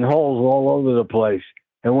 wow. And holes all over the place.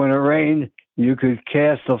 And when it rained, you could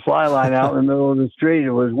cast a fly line out in the middle of the street.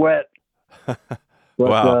 It was wet. But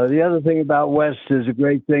wow. The other thing about West is a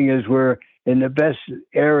great thing is we're in the best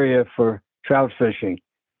area for trout fishing.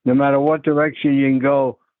 No matter what direction you can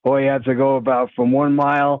go, all you have to go about from 1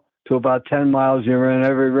 mile to about 10 miles. You're in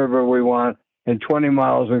every river we want, and 20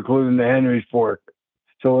 miles, including the Henry's Fork.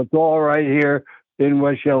 So it's all right here in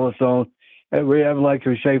West Yellowstone. And we have, like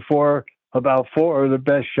we say, about four of the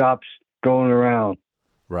best shops going around.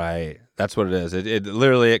 Right. That's what it is. It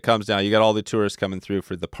literally, it comes down. You got all the tourists coming through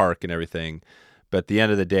for the park and everything. But at the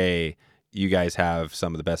end of the day, you guys have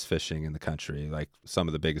some of the best fishing in the country, like some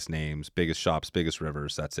of the biggest names, biggest shops, biggest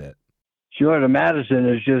rivers. That's it. Sure. The Madison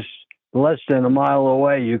is just less than a mile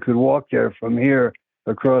away. You could walk there from here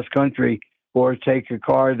across country or take a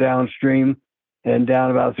car downstream and down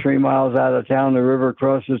about 3 miles out of town. The river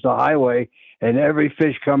crosses the highway, and every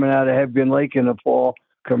fish coming out of Hebgen Lake in the fall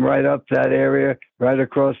come right up that area, right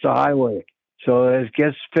across the highway. So it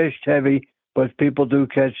gets fished heavy, but people do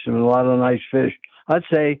catch a lot of nice fish. I'd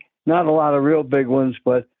say not a lot of real big ones,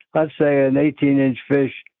 but I'd say an 18-inch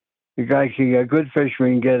fish. The guy can get a good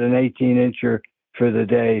fisherman can get an 18-incher for the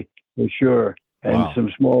day for sure, and wow.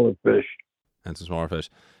 some smaller fish. And some smaller fish.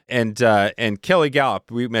 And Kelly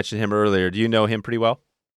Gallup, we mentioned him earlier. Do you know him pretty well?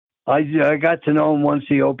 I got to know him once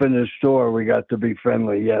he opened his store. We got to be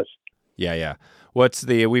friendly, yes. Yeah.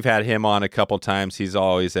 We've had him on a couple times. He's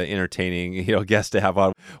always an entertaining, guest to have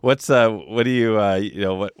on. What do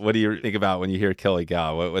you think about when you hear Kelly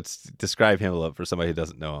Gallup? Describe him a little for somebody who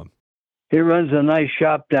doesn't know him. He runs a nice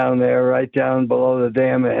shop down there, right down below the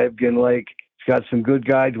dam at Hebgen Lake. He's got some good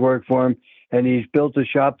guides work for him, and he's built a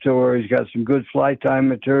shop to where he's got some good fly time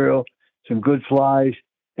material, some good flies,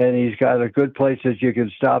 and he's got a good place that you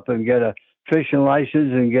can stop and get a fishing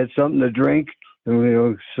license and get something to drink,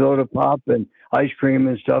 and soda pop and ice cream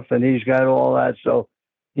and stuff, and he's got all that. So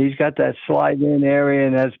he's got that slide-in area,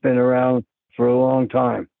 and that's been around for a long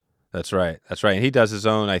time. That's right. And he does his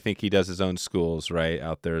own, I think he does his own schools, right,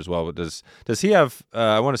 out there as well. But does he have,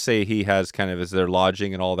 I want to say he has kind of, is there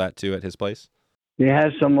lodging and all that too at his place? He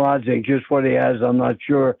has some lodging. Just what he has, I'm not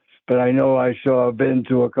sure. But I know I've been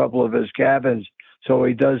to a couple of his cabins. So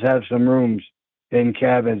he does have some rooms in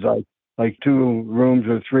cabins, like like 2 rooms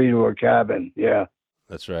or 3 to a cabin. Yeah.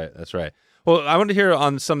 That's right. That's right. Well, I want to hear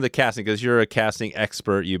on some of the casting because you're a casting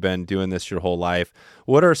expert. You've been doing this your whole life.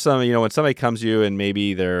 What are some, when somebody comes to you and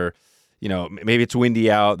maybe they're, maybe it's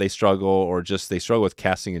windy out, they struggle, or just they struggle with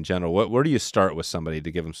casting in general. Where do you start with somebody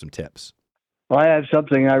to give them some tips? Well, I have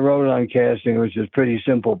something I wrote on casting, which is pretty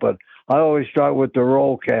simple, but I always start with the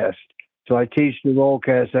roll cast. So I teach the roll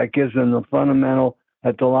cast. That gives them the fundamental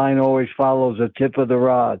that the line always follows the tip of the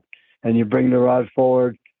rod, and you bring the rod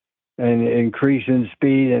forward and increase in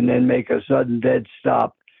speed and then make a sudden dead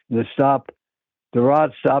stop. The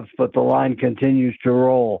rod stops, but the line continues to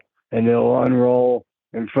roll, and it'll unroll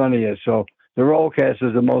in front of you. So the roll cast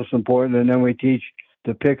is the most important, and then we teach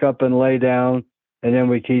the pick up and lay down, and then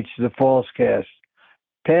we teach the false cast.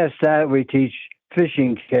 Past that, we teach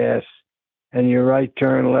fishing casts, and your right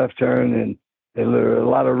turn, left turn, and a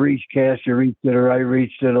lot of reach casts. You reach to the right,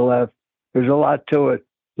 reach to the left. There's a lot to it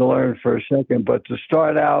to learn for a second, but to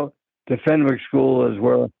start out, the Fenwick School is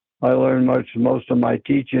where I learned most of my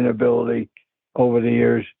teaching ability over the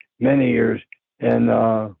years, many years. And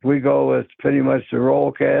we go with pretty much the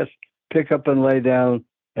roll cast, pick up and lay down,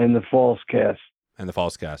 and the false cast. And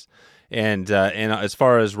as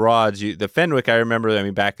far as rods, the Fenwick, I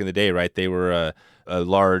remember, back in the day, right, they were a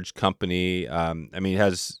large company.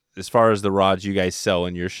 As far as the rods you guys sell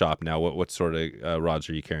in your shop now, what sort of rods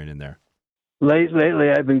are you carrying in there? Lately,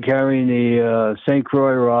 I've been carrying the St.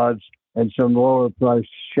 Croix rods and some lower price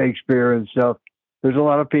Shakespeare and stuff. There's a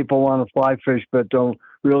lot of people want to fly fish, but don't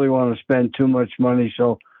really want to spend too much money.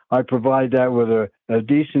 So I provide that with a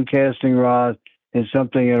decent casting rod and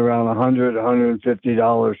something at around $100,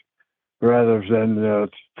 $150 rather than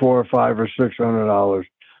 $400 or $500 or $600.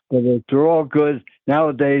 But they're all good.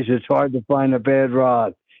 Nowadays, it's hard to find a bad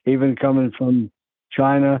rod. Even coming from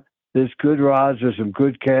China, there's good rods. There's some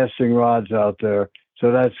good casting rods out there.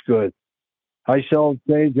 So that's good. I sold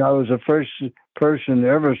sage. I was the first person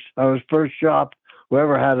ever. I was first shop who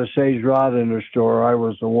ever had a sage rod in their store. I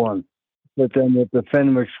was the one. But then at the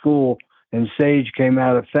Fenwick School, and sage came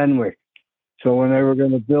out of Fenwick. So when they were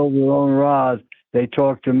going to build their own rod, they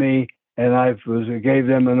talked to me, and I gave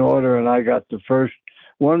them an order, and I got the first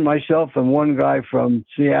one, myself and one guy from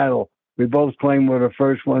Seattle. We both claim we're the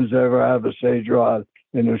first ones to ever have a sage rod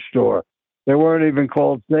in the store. They weren't even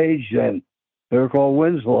called sage then. They were called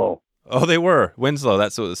Winslow. Oh, they were. Winslow,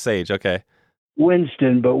 that's what was sage, okay.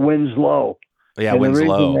 Winston, but Winslow. Yeah, and Winslow.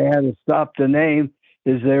 The reason they had to stop the name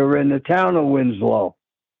is they were in the town of Winslow.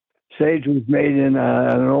 Sage was made in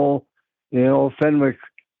an old Fenwick.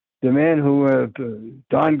 The man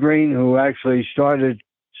Don Green, who actually started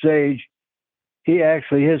Sage,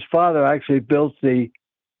 his father actually built the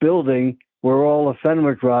building where all the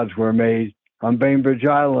Fenwick rods were made on Bainbridge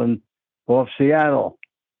Island off Seattle.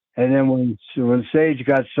 And then when Sage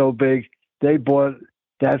got so big, they bought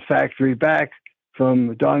that factory back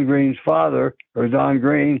from Don Green's father, or Don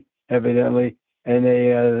Green, evidently, and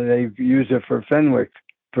they use it for Fenwick,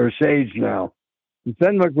 for Sage now. The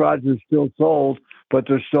Fenwick rods are still sold, but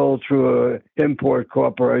they're sold through an import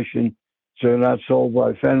corporation, so they're not sold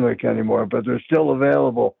by Fenwick anymore, but they're still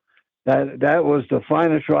available. That was the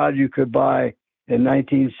finest rod you could buy in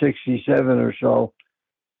 1967 or so,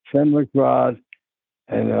 Fenwick rod,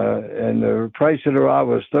 and the price of the rod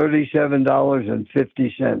was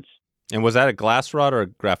 $37.50. And was that a glass rod or a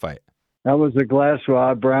graphite? That was a glass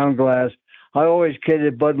rod, brown glass. I always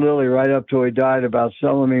kidded Bud Lilly right up till he died about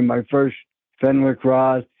selling me my first Fenwick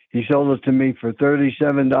rod. He sold it to me for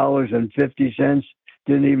 $37.50.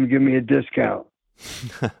 Didn't even give me a discount.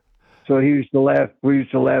 So he used to laugh. We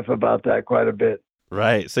used to laugh about that quite a bit.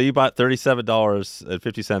 Right. So you bought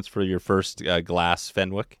 $37.50 for your first glass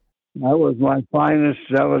Fenwick? That was my finest.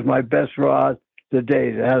 That was my best rod to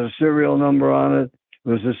date. It had a serial number on it. It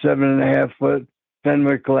was a 7.5-foot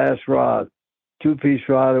Fenwick glass rod, 2-piece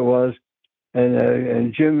rod it was.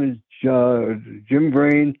 And Jim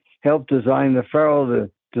Green helped design the ferrule, the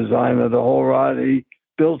design of the whole rod. He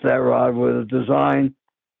built that rod with a design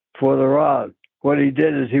for the rod. What he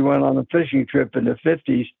did is he went on a fishing trip in the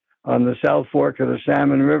 50s on the South Fork of the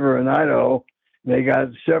Salmon River in Idaho. They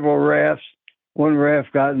got several rafts. One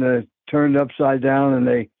raft turned upside down, and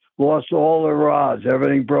they lost all their rods.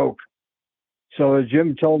 Everything broke. So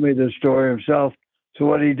Jim told me this story himself. So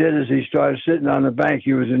what he did is he started sitting on the bank.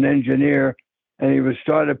 He was an engineer, and he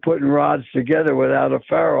started putting rods together without a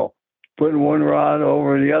ferrule, putting one rod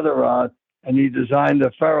over the other rod, and he designed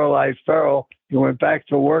the ferrulite ferrule. He went back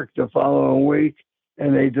to work the following week,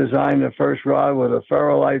 and they designed the first rod with a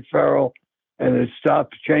ferrulite ferrule, and it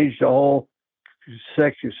changed the whole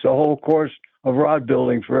section, the whole course of rod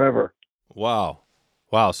building forever. Wow.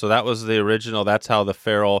 Wow, so that was the original. That's how the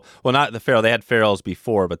ferrule. Well, not the ferrule. They had ferrules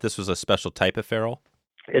before, but this was a special type of ferrule.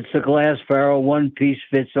 It's a glass ferrule. One piece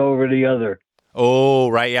fits over the other. Oh,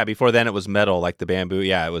 right. Yeah. Before then, it was metal, like the bamboo.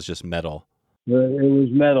 Yeah, it was just metal. It was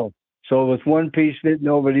metal. So with one piece fitting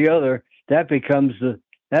over the other, that becomes the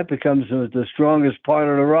strongest part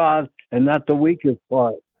of the rod and not the weakest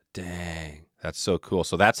part. Dang, that's so cool.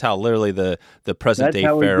 So that's how literally the present That's day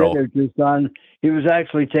how he ferrule. did it. Just on, he was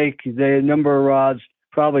actually taking the number of rods.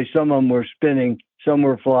 Probably some of them were spinning, some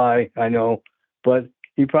were fly. I know, but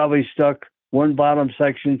he probably stuck one bottom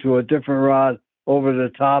section to a different rod over the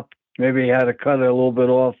top. Maybe he had to cut it a little bit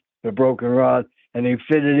off the broken rod, and he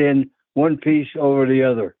fitted in one piece over the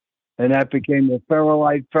other, and that became the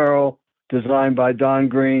Ferrolite ferrule designed by Don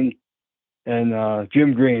Green and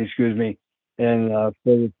Jim Green, excuse me, and for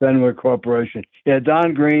the Fenwick Corporation. Yeah,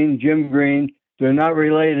 Don Green, Jim Green. They're not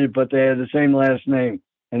related, but they had the same last name,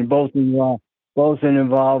 and both involved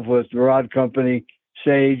with the rod company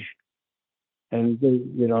Sage, and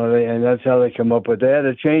and that's how they come up with. They had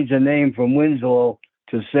to change the name from Winslow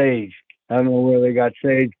to Sage. I don't know where they got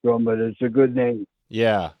Sage from, but it's a good name.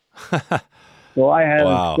 Yeah. So I had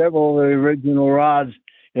Wow. several of the original rods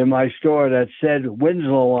in my store that said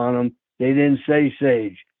Winslow on them. They didn't say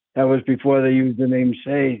Sage. That was before they used the name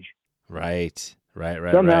Sage. Right.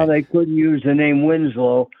 Somehow they couldn't use the name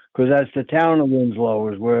Winslow because that's the town of Winslow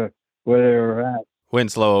is where they were at.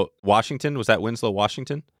 Winslow, Washington. Was that Winslow,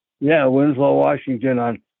 Washington? Yeah, Winslow, Washington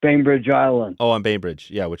on Bainbridge Island. Oh, on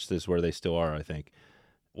Bainbridge. Yeah, which is where they still are, I think.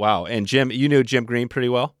 Wow. And Jim, you knew Jim Green pretty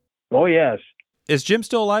well? Oh, yes. Is Jim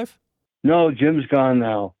still alive? No, Jim's gone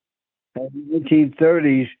now. In the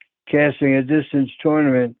 1930s, casting a distance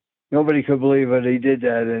tournament, nobody could believe it. He did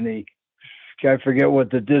that, and I forget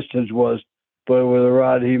what the distance was, but with a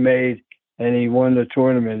rod he made, and he won the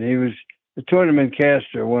tournament. He was the tournament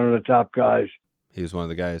caster, one of the top guys. He was one of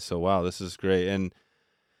the guys. So, wow, this is great. And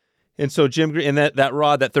so Jim Green, and that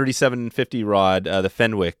rod, that 3750 rod, the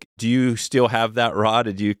Fenwick, do you still have that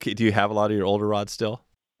rod? Do you have a lot of your older rods still?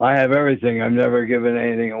 I have everything. I've never given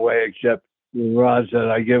anything away except the rods that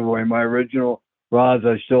I give away. My original rods,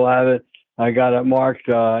 I still have it. I got it marked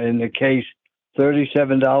in the case,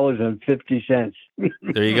 $37.50.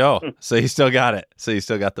 There you go. So you still got it. So you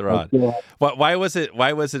still got the rod. Why was it a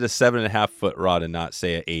 7.5 foot rod and not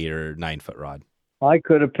say an 8 or 9 foot rod? I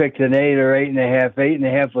could have picked an 8 or 8.5.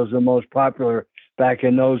 8.5 was the most popular back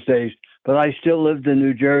in those days, but I still lived in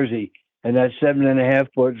New Jersey, and that 7.5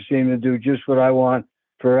 foot seemed to do just what I want.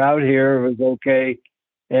 For out here, it was okay,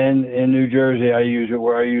 and in New Jersey, I use it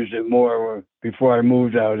where I used it more before I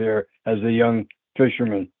moved out here as a young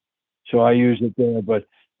fisherman. So I use it there, but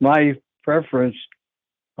my preference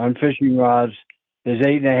on fishing rods is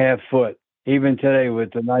 8.5 foot. Even today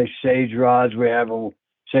with the nice Sage rods we have,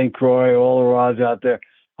 St. Croix, all the rods out there,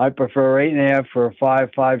 I prefer 8.5 for a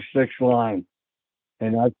 5.56 line,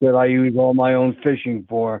 and that's what I use all my own fishing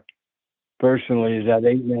for. Personally, is that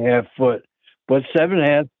 8.5 foot, but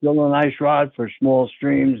 7.5 still a nice rod for small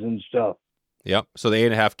streams and stuff. Yep. So the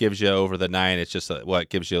 8.5 gives you over the 9. It's just what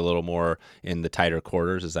gives you a little more in the tighter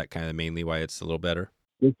quarters. Is that kind of mainly why it's a little better?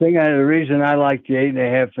 The reason I like the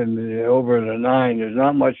 8.5 and over the 9, there's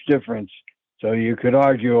not much difference. So you could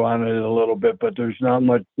argue on it a little bit, but there's not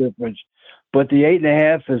much difference. But the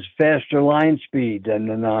 8.5 is faster line speed than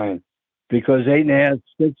the 9, because 8.5,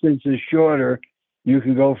 6 inches shorter, you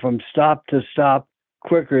can go from stop to stop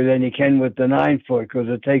quicker than you can with the 9 foot because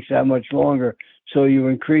it takes that much longer. So you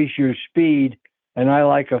increase your speed, and I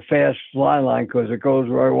like a fast fly line because it goes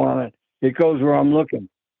where I want it. It goes where I'm looking.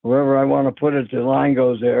 Wherever I want to put it, the line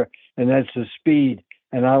goes there, and that's the speed.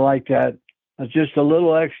 And I like that. It's just a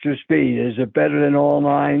little extra speed. Is it better than all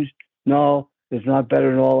 9s? No, it's not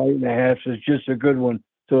better than all 8.5s. It's just a good one.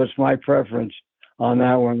 So it's my preference on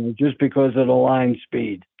that one, just because of the line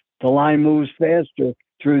speed. The line moves faster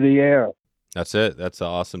through the air. That's it. That's an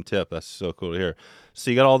awesome tip. That's so cool to hear.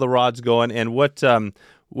 So you got all the rods going, and what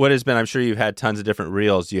has been? I'm sure you've had tons of different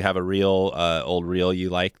reels. Do you have a old reel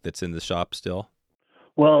you like that's in the shop still?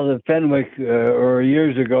 Well, the Fenwick, or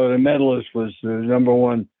years ago, the Medalist was the number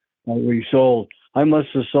one that we sold. I must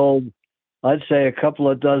have sold, I'd say, a couple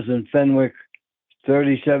of dozen Fenwick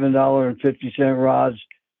 $37.50 rods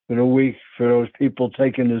in a week for those people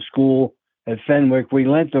taking to school at Fenwick. We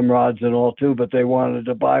lent them rods and all too, but they wanted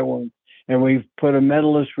to buy one. And we put a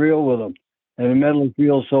Medalist reel with them. And the Medalist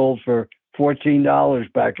reel sold for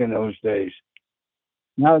 $14 back in those days.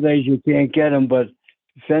 Nowadays you can't get them, but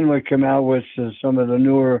Fenwick come out with some of the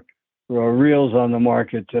newer reels on the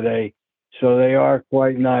market today. So they are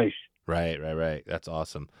quite nice. Right. That's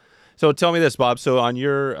awesome. So tell me this, Bob. So on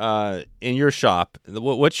your in your shop,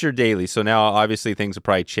 what's your daily? So now obviously things have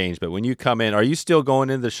probably changed, but when you come in, are you still going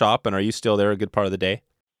into the shop and are you still there a good part of the day?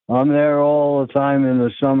 I'm there all the time in the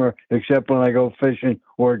summer, except when I go fishing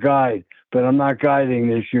or guide. But I'm not guiding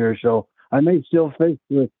this year, so I may still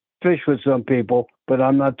fish with some people, but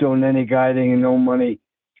I'm not doing any guiding and no money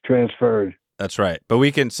transferred. That's right. But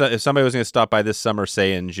we can, so if somebody was going to stop by this summer,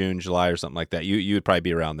 say in June, July, or something like that, you would probably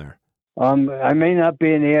be around there. I may not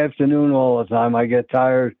be in the afternoon all the time. I get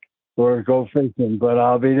tired or go fishing, but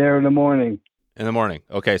I'll be there in the morning. In the morning.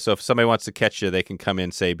 Okay. So if somebody wants to catch you, they can come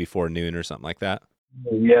in, say, before noon or something like that.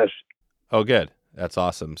 Yes. Oh, good. That's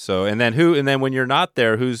awesome. So, and then when you're not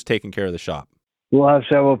there, who's taking care of the shop? We'll have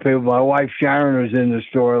several people. My wife Sharon is in the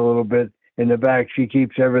store a little bit in the back. She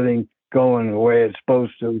keeps everything going the way it's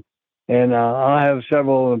supposed to. And I'll have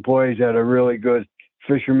several employees that are really good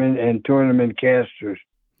fishermen and tournament casters.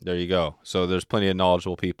 There you go. So there's plenty of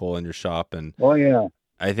knowledgeable people in your shop, and Oh, yeah.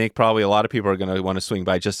 I think probably a lot of people are going to want to swing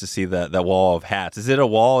by just to see that wall of hats. Is it a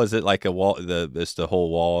wall? Is it like a wall? It's the whole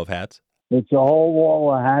wall of hats? It's a whole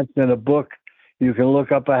wall of hats and a book. You can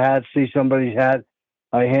look up a hat, see somebody's hat.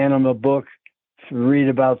 I hand them a book to read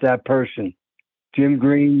about that person. Jim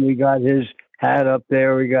Green, we got his hat up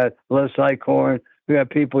there. We got Les Icorn. We got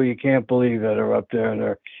people you can't believe that are up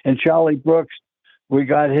there. And Charlie Brooks, we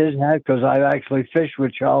got his hat because I actually fished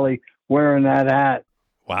with Charlie wearing that hat.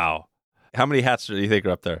 Wow. How many hats do you think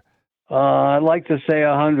are up there? I'd like to say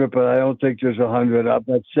 100, but I don't think there's 100 up.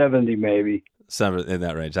 That's 70 maybe. Somewhere in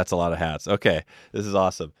that range. That's a lot of hats. Okay. This is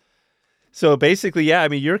awesome. So basically, yeah, I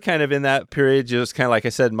mean, you're kind of in that period, just kind of like I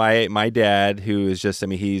said, my dad, who is just, I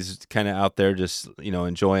mean, he's kind of out there just,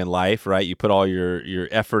 enjoying life, right? You put all your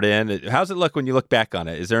effort in. How's it look when you look back on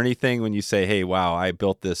it? Is there anything when you say, hey, wow, I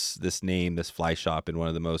built this name, this fly shop in one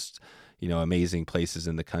of the most, amazing places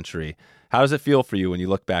in the country. How does it feel for you when you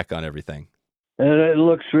look back on everything? And it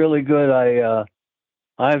looks really good. I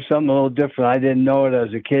have something a little different. I didn't know it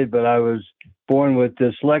as a kid, but I was born with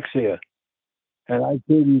dyslexia. And I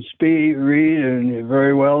couldn't read and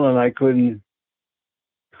very well, and I couldn't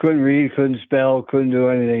read, couldn't spell, couldn't do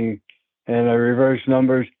anything, and I reversed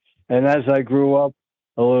numbers. And as I grew up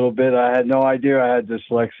a little bit, I had no idea I had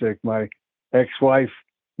dyslexic. My ex-wife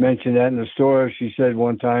mentioned that in the store. She said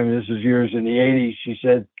one time, this is years in the 80s, she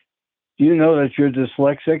said, do you know that you're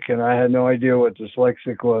dyslexic? And I had no idea what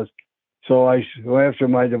dyslexic was. So after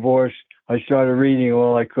my divorce, I started reading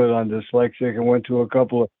all I could on dyslexic and went to a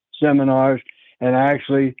couple of seminars. And I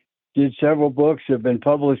actually did several books, have been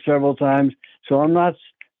published several times. So I'm not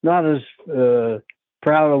as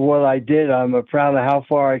proud of what I did. I'm proud of how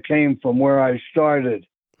far I came from where I started.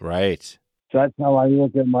 Right. So that's how I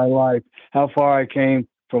look at my life, how far I came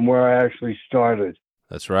from where I actually started.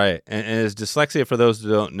 That's right. And is dyslexia, for those who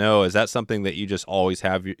don't know, is that something that you just always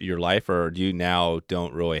have your life, or do you now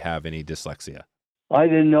don't really have any dyslexia? I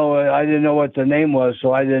didn't know what the name was,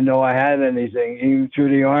 so I didn't know I had anything. Even through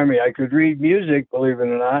the Army, I could read music, believe it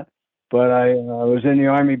or not, but I was in the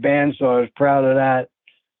Army band, so I was proud of that.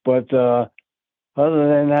 But other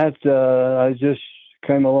than that, I just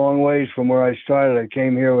came a long ways from where I started. I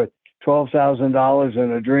came here with $12,000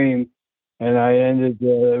 and a dream, and I ended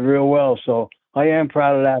real well. So I am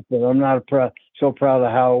proud of that, but I'm not so proud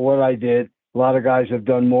of what I did. A lot of guys have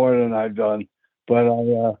done more than I've done, but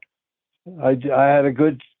I had a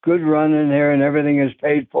good run in there, and everything is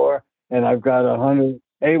paid for, and I've got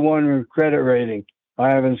A1 credit rating. I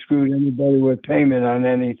haven't screwed anybody with payment on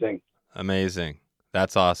anything. Amazing.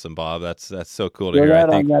 That's awesome, Bob. That's so cool to hear.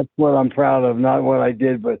 That's what I'm proud of, not what I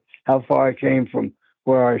did, but how far I came from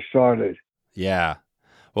where I started. Yeah.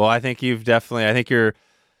 Well, I think you're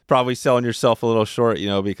probably selling yourself a little short,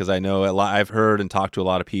 because I know I've heard and talked to a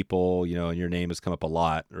lot of people, and your name has come up a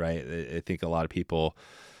lot, right? I think a lot of people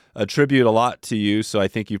attribute a lot to you. So I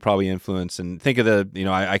think you probably influence, and think of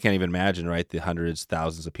I can't even imagine, right? The hundreds,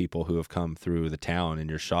 thousands of people who have come through the town in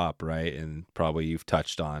your shop, right? And probably you've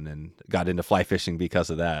touched on and got into fly fishing because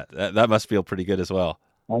of that. That must feel pretty good as well.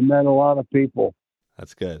 I met a lot of people.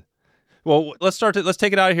 That's good. Well, let's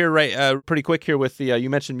take it out of here, right? Pretty quick here with the, you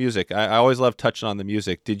mentioned music. I always love touching on the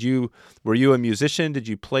music. Were you a musician? Did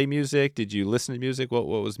you play music? Did you listen to music? What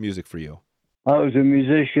was music for you? I was a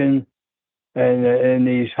musician and in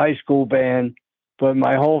the high school band, but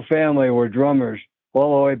my whole family were drummers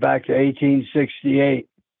all the way back to 1868.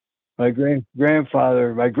 My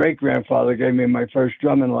great-grandfather gave me my first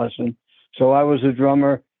drumming lesson. So I was a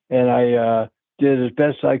drummer, and I did as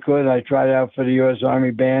best I could. I tried out for the U.S.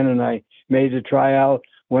 Army Band, and I made a tryout,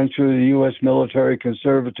 went through the U.S. Military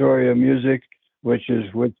Conservatory of Music, which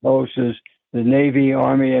hosts the Navy,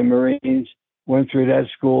 Army, and Marines, went through that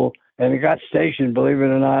school, and it got stationed, believe it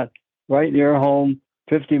or not, right near home,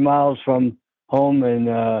 50 miles from home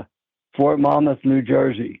in Fort Monmouth, New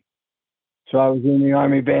Jersey. So I was in the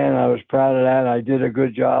Army band. I was proud of that. I did a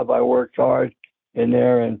good job. I worked hard in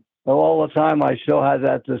there. And all the time I still had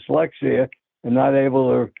that dyslexia and not able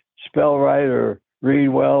to spell right or read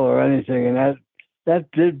well or anything. And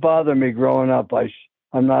that did bother me growing up.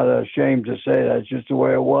 I'm not ashamed to say that's just the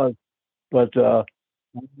way it was. But I'm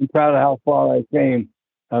proud of how far I came.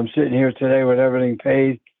 I'm sitting here today with everything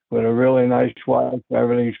paid, with a really nice wife.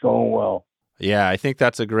 Everything's going well. Yeah, I think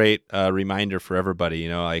that's a great reminder for everybody. You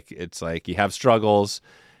know, like it's like you have struggles,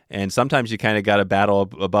 and sometimes you kind of got to battle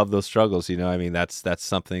above those struggles. You know, I mean, that's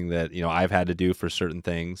something that, you know, I've had to do for certain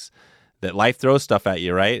things. That life throws stuff at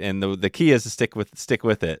you, right? And the key is to stick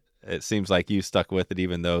with it. It seems like you stuck with it,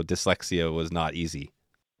 even though dyslexia was not easy.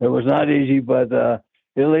 It was not easy, but at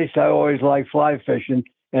least I always liked fly fishing.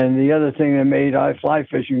 And the other thing that made fly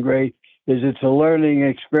fishing great is it's a learning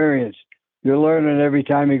experience. You're learning every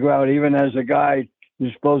time you go out. Even as a guide,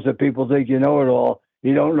 you're supposed to people think you know it all.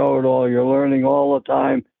 You don't know it all. You're learning all the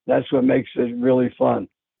time. That's what makes it really fun.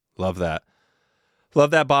 Love that.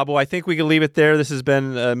 Love that, Bob. Well, I think we can leave it there. This has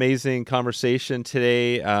been an amazing conversation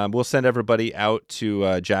today. We'll send everybody out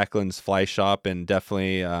to Jacklyn's Fly Shop, and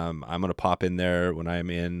definitely I'm going to pop in there when I'm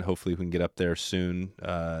in. Hopefully we can get up there soon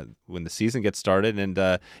when the season gets started. And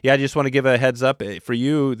I just want to give a heads up. For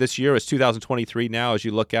you, this year is 2023 now. As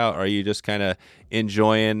you look out, are you just kind of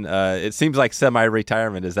enjoying, it seems like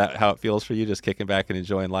semi-retirement. Is that how it feels for you, just kicking back and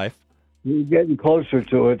enjoying life? You're getting closer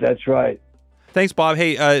to it. That's right. Thanks, Bob.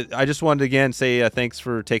 Hey, I just wanted to again say thanks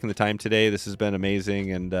for taking the time today. This has been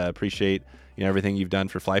amazing, and appreciate everything you've done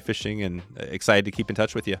for fly fishing, and excited to keep in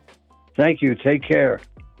touch with you. Thank you. Take care.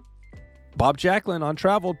 Bob Jacklyn on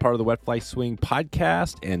Traveled, part of the Wet Fly Swing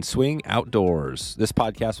podcast and Swing Outdoors. This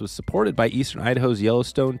podcast was supported by Eastern Idaho's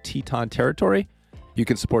Yellowstone Teton Territory. You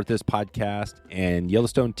can support this podcast and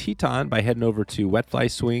Yellowstone Teton by heading over to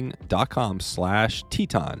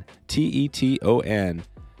wetflyswing.com/Teton, Teton,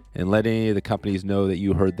 and let any of the companies know that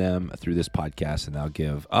you heard them through this podcast, and they'll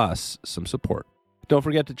give us some support. Don't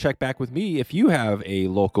forget to check back with me if you have a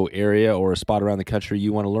local area or a spot around the country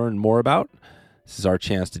you want to learn more about. This is our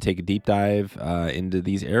chance to take a deep dive into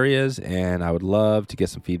these areas, and I would love to get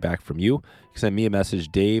some feedback from you. You can send me a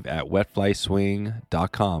message,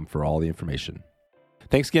 dave@wetflyswing.com, for all the information.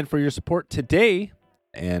 Thanks again for your support today,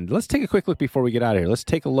 and let's take a quick look before we get out of here. Let's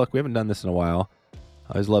take a look. We haven't done this in a while.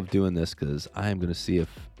 I always love doing this because I am going to see if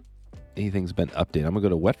anything's been updated. I'm going to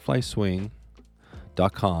go to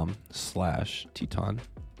wetflyswing.com/Teton.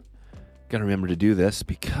 Got to remember to do this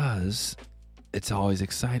because it's always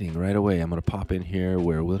exciting right away. I'm going to pop in here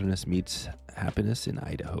where wilderness meets happiness in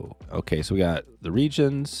Idaho. Okay, so we got the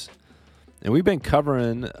regions, and we've been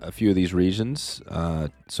covering a few of these regions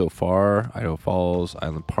so far. Idaho Falls,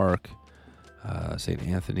 Island Park, St.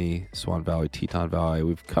 Anthony, Swan Valley, Teton Valley.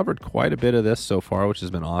 We've covered quite a bit of this so far, which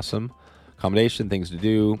has been awesome. Accommodation, things to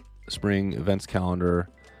do, spring events calendar,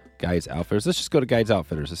 Guides Outfitters. Let's just go to Guides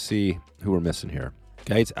Outfitters to see who we're missing here.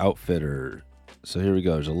 Guides Outfitter. So here we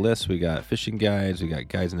go. There's a list. We got fishing guides. We got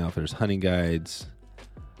Guides and Outfitters hunting guides.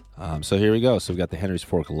 So here we go. So we got the Henry's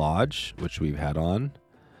Fork Lodge, which we've had on.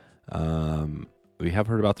 We have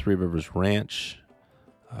heard about Three Rivers Ranch.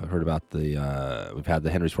 I've heard about we've had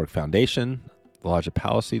the Henry's Fork Foundation, the Lodge of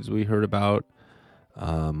Palisades we heard about.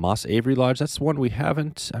 Moss Avery Lodge, that's one we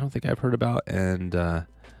haven't, I don't think I've heard about, and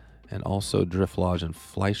also Drift Lodge and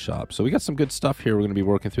Fly Shop. So we got some good stuff here we're going to be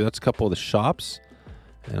working through. That's a couple of the shops,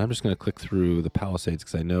 and I'm just going to click through the Palisades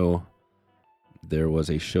because I know there was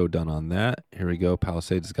a show done on that. Here we go.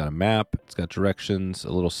 Palisades has got a map, it's got directions,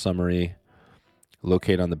 a little summary.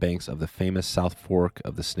 Located on the banks of the famous South Fork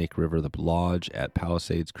of the Snake River, the lodge at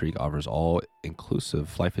Palisades Creek offers all-inclusive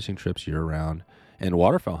fly fishing trips year-round and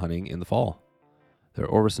waterfowl hunting in the fall. Their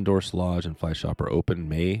Orvis-endorsed lodge and fly shop are open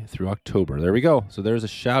May through October. There we go. So there's a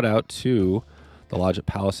shout-out to the lodge at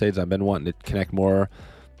Palisades. I've been wanting to connect more.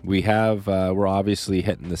 We're obviously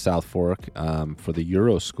hitting the South Fork for the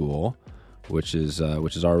Euro School, which is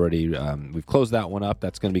already, we've closed that one up.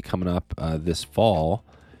 That's going to be coming up this fall.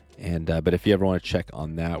 And but if you ever want to check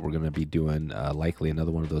on that, we're going to be doing likely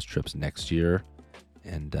another one of those trips next year.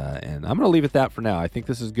 And I'm going to leave it at that for now. I think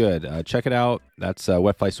this is good. Check it out. That's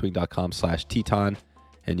wetflyswing.com/Teton.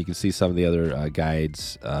 And you can see some of the other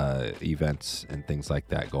guides, events, and things like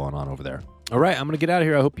that going on over there. All right, I'm going to get out of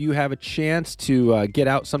here. I hope you have a chance to get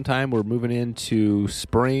out sometime. We're moving into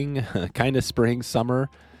spring, kind of spring,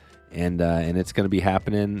 summer. And it's going to be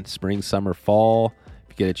happening spring, summer, fall. If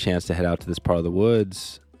you get a chance to head out to this part of the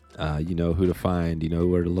woods, you know who to find, you know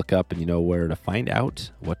where to look up, and you know where to find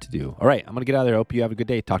out what to do. All right, I'm going to get out of there. I hope you have a good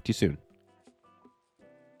day. Talk to you soon.